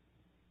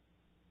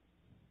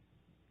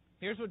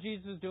 Here's what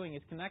Jesus is doing.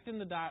 He's connecting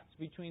the dots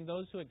between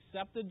those who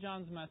accepted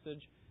John's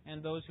message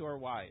and those who are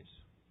wise.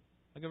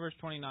 Look at verse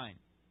 29.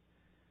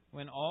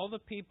 When all the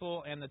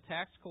people and the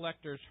tax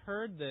collectors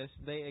heard this,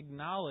 they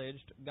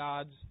acknowledged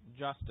God's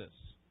justice.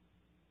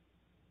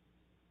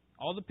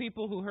 All the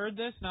people who heard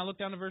this, now look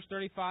down to verse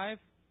 35.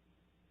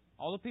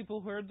 All the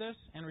people who heard this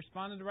and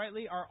responded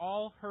rightly are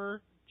all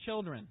her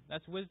children.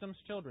 That's wisdom's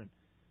children.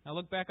 Now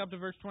look back up to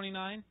verse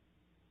 29.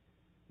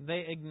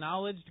 They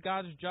acknowledged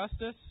God's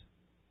justice.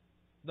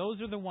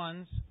 Those are the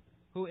ones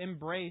who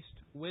embraced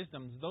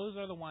wisdom. Those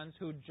are the ones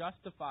who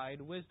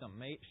justified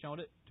wisdom, showed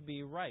it to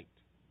be right.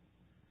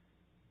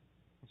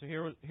 So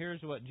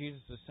here's what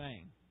Jesus is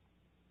saying.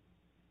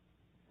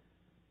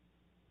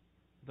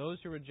 Those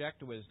who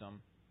reject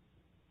wisdom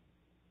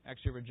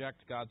actually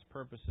reject God's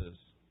purposes.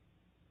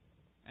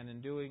 And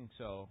in doing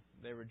so,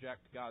 they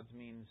reject God's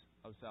means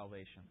of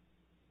salvation.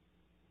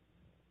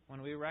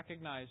 When we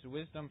recognize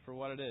wisdom for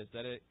what it is,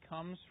 that it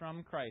comes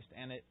from Christ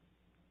and it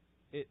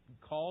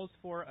calls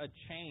for a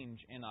change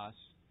in us,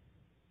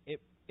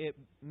 it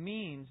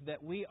means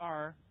that we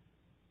are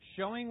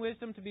showing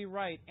wisdom to be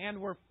right, and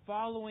we're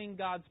following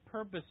God's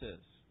purposes.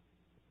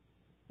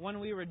 When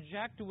we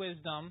reject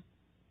wisdom,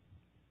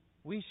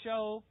 we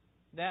show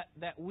that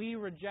we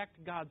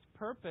reject God's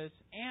purpose,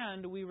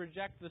 and we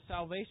reject the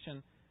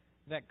salvation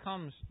that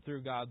comes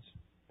through God's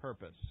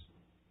purpose.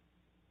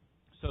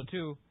 So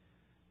two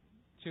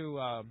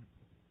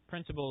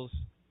principles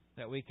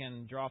that we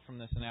can draw from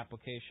this in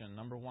application.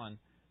 Number one,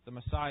 the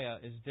Messiah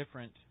is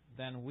different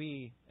than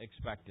we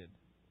expected.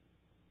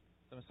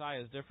 The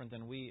Messiah is different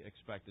than we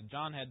expected.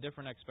 John had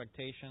different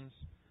expectations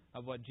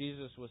of what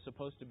Jesus was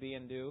supposed to be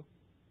and do.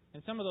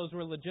 And some of those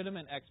were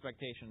legitimate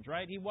expectations,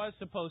 right? He was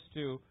supposed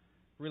to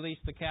release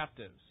the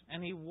captives.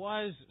 And He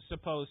was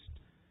supposed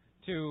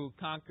to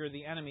conquer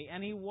the enemy.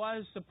 And He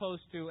was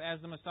supposed to, as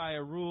the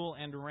Messiah, rule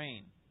and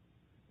reign.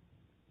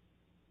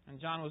 And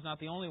John was not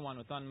the only one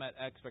with unmet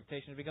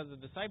expectations, because the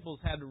disciples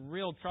had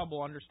real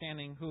trouble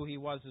understanding who He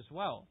was as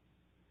well.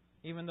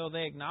 Even though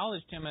they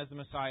acknowledged Him as the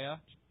Messiah,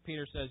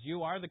 Peter says,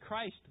 "You are the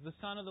Christ, the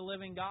Son of the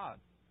living God."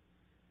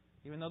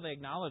 Even though they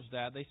acknowledged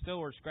that, they still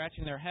were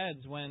scratching their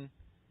heads when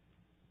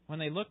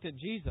they looked at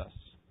Jesus.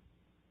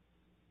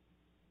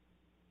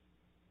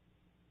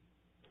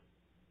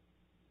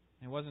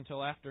 It wasn't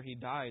until after He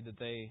died that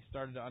they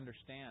started to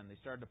understand. They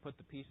started to put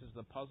the pieces of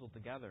the puzzle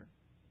together.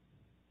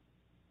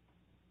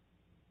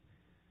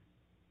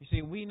 You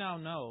see, we now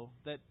know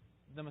that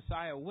the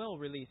Messiah will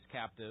release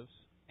captives,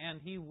 and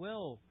He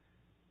will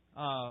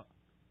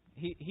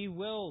He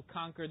will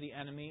conquer the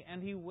enemy,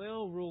 and He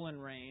will rule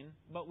and reign.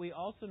 But we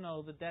also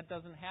know that that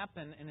doesn't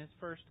happen in His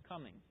first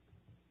coming.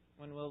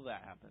 When will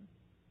that happen?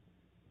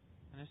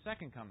 In His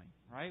second coming,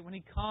 right? When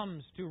He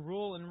comes to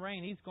rule and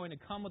reign, He's going to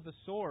come with the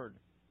sword,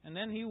 and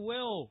then He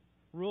will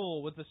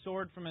rule with the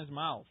sword from His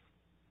mouth.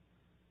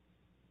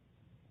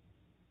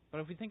 But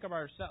if we think of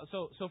ourselves,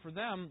 so for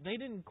them, they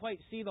didn't quite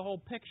see the whole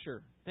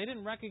picture. They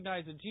didn't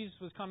recognize that Jesus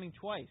was coming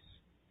twice.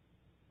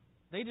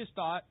 They just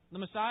thought the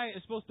Messiah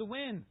is supposed to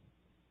win.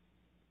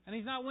 And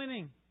He's not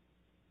winning.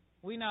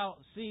 We now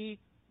see,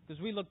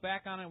 because we look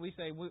back on it, we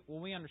say, well,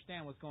 we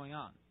understand what's going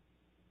on.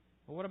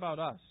 But what about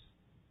us?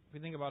 If we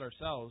think about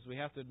ourselves, we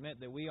have to admit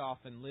that we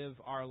often live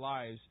our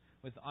lives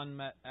with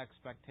unmet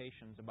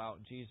expectations about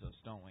Jesus,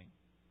 don't we?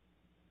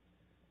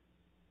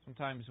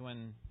 Sometimes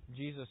when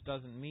Jesus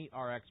doesn't meet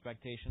our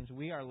expectations,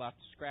 we are left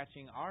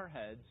scratching our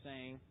heads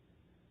saying,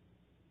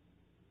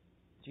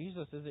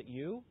 "Jesus, is it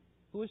You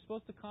who is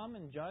supposed to come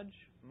and judge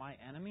my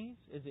enemies?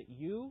 Is it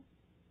You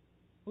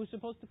who's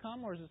supposed to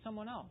come, or is it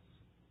someone else?"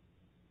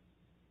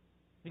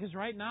 Because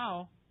right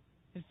now,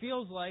 it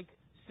feels like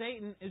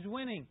Satan is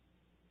winning.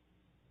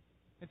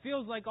 It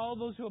feels like all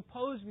those who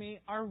oppose me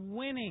are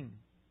winning.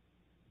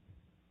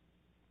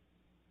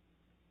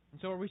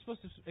 And so are we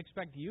supposed to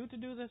expect You to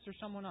do this or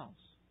someone else?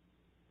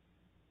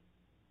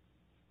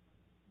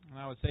 And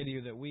I would say to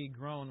you that we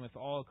groan with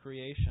all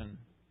creation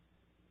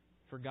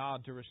for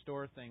God to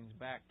restore things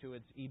back to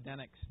its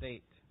Edenic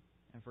state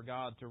and for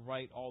God to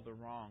right all the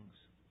wrongs.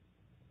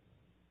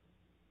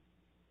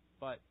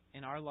 But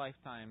in our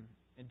lifetime,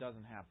 it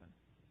doesn't happen.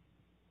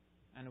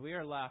 And we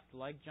are left,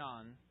 like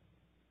John,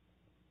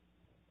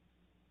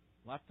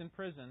 left in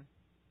prison,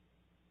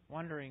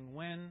 wondering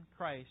when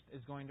Christ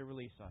is going to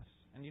release us.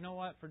 And you know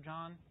what, for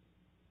John,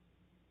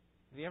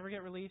 did he ever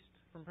get released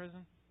from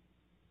prison?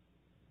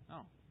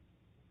 No.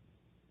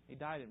 He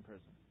died in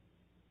prison.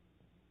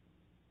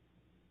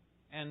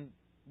 And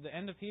the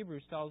end of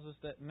Hebrews tells us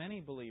that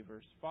many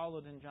believers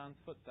followed in John's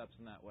footsteps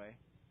in that way.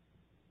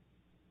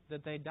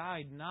 That they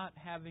died not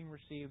having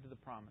received the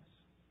promise.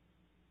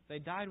 They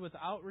died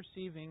without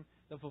receiving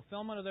the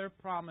fulfillment of their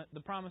promise, the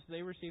promise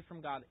they received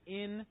from God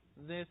in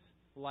this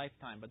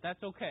lifetime. But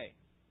that's okay.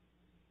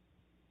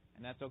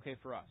 And that's okay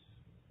for us.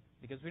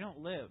 Because we don't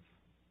live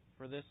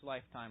for this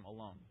lifetime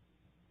alone.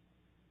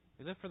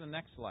 We live for the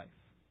next life.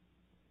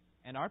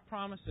 And our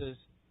promises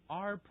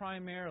are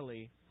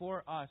primarily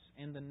for us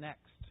in the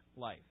next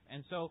life.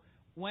 And so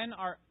when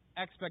our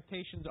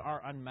expectations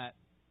are unmet,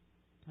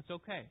 it's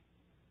okay.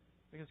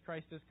 Because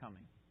Christ is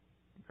coming.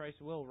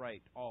 Christ will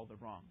right all the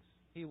wrongs.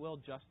 He will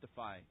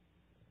justify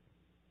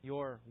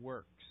your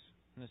works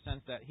in the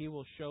sense that He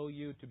will show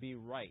you to be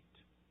right.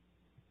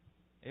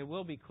 It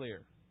will be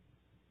clear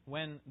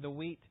when the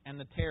wheat and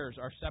the tares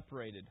are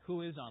separated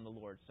who is on the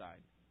Lord's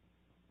side.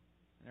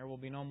 And there will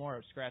be no more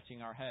of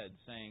scratching our heads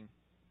saying,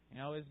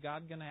 is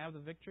God going to have the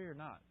victory or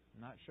not?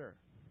 I'm not sure.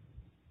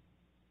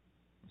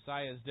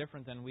 Messiah is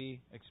different than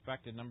we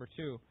expected. Number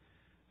 2,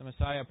 the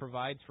Messiah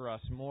provides for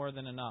us more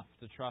than enough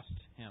to trust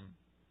Him.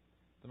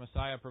 The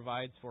Messiah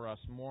provides for us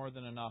more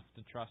than enough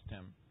to trust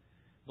Him.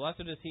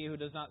 Blessed is he who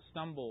does not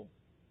stumble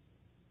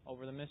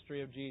over the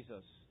mystery of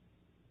Jesus.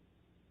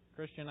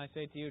 Christian, I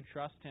say to you,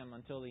 trust Him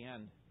until the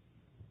end.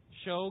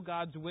 Show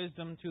God's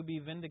wisdom to be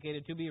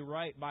vindicated, to be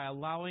right, by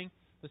allowing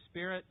the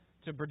Spirit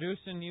to produce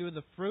in you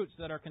the fruits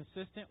that are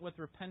consistent with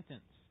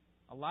repentance.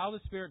 Allow the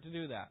Spirit to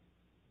do that.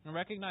 And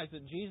recognize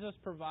that Jesus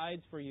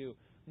provides for you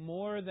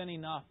more than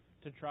enough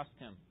to trust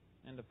Him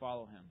and to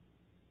follow Him.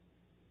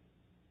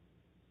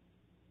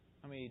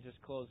 Let me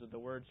just close with the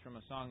words from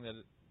a song that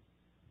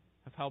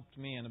have helped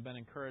me and have been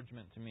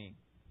encouragement to me.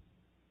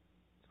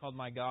 It's called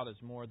 "My God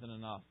is More Than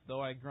Enough."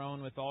 Though I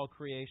groan with all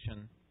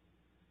creation,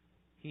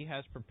 He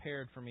has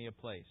prepared for me a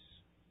place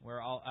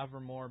where I'll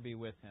evermore be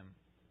with Him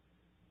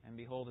and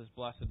behold His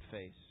blessed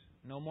face.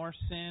 No more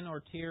sin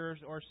or tears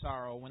or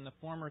sorrow when the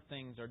former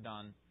things are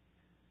done.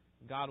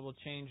 God will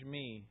change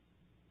me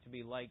to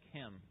be like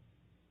Him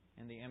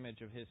in the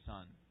image of His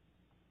Son.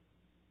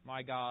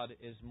 My God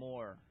is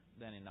more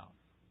than enough.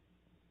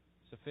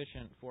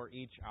 sufficient for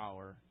each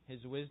hour.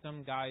 His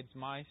wisdom guides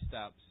my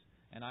steps,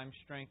 and I'm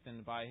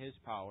strengthened by His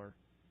power.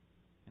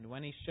 And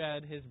when He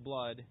shed His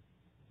blood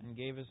and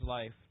gave His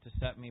life to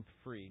set me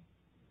free,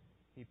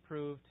 He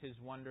proved His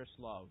wondrous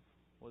love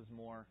was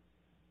more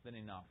than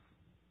enough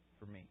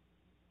for me.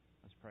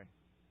 Let's pray.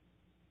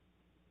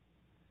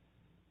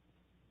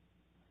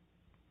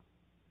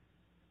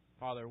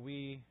 Father,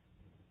 we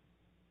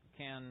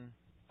can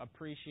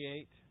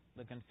appreciate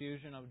the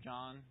confusion of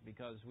John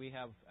because we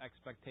have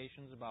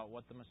expectations about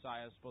what the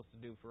Messiah is supposed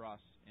to do for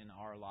us in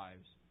our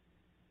lives.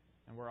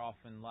 And we're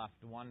often left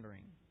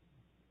wondering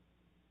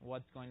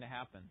what's going to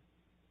happen,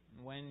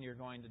 when you're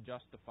going to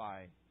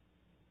justify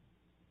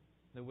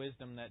the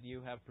wisdom that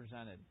you have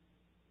presented.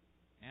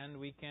 And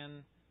we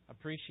can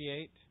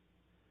appreciate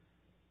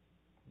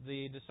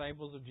the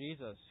disciples of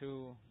Jesus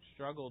who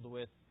struggled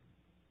with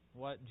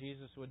what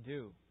Jesus would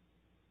do.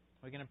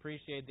 We can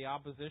appreciate the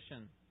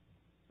opposition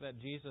that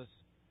Jesus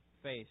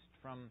faced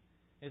from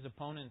His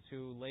opponents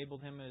who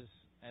labeled Him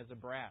as a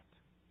brat,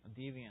 a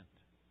deviant,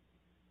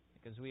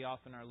 because we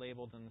often are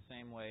labeled in the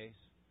same ways.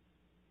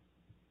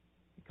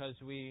 Because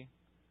we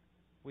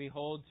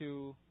hold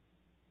to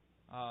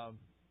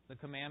the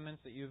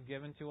commandments that You've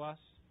given to us,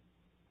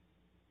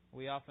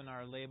 we often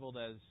are labeled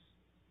as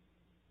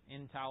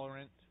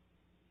intolerant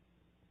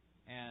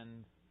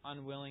and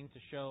unwilling to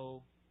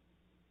show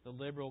the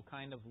liberal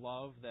kind of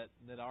love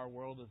that our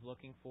world is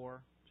looking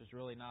for, which is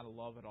really not a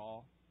love at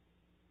all.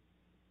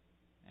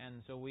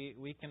 And so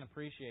we can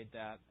appreciate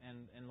that.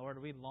 And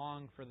Lord, we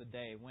long for the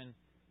day when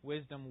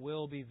wisdom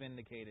will be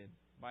vindicated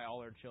by all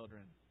our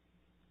children.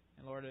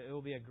 And Lord, it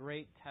will be a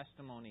great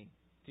testimony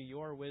to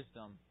Your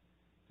wisdom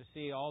to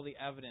see all the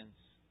evidence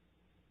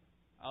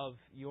of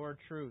Your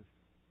truth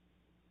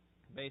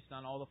based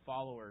on all the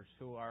followers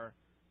who are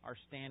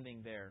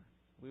standing there.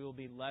 We will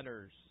be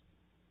letters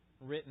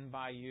written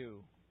by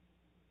You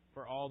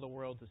for all the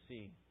world to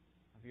see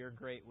of Your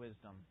great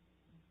wisdom.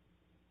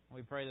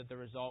 We pray that the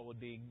result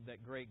would be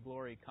that great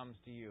glory comes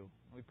to You.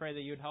 We pray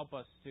that You'd help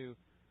us to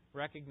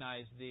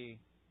recognize the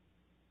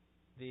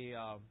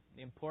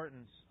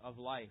importance of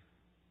life,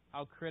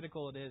 how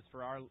critical it is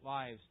for our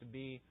lives to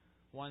be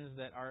ones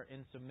that are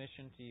in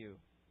submission to You,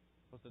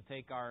 supposed to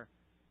take our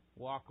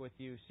walk with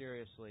You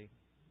seriously.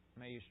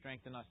 May You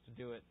strengthen us to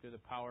do it through the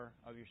power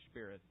of Your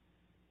Spirit.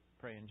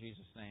 Pray in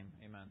Jesus' name.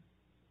 Amen.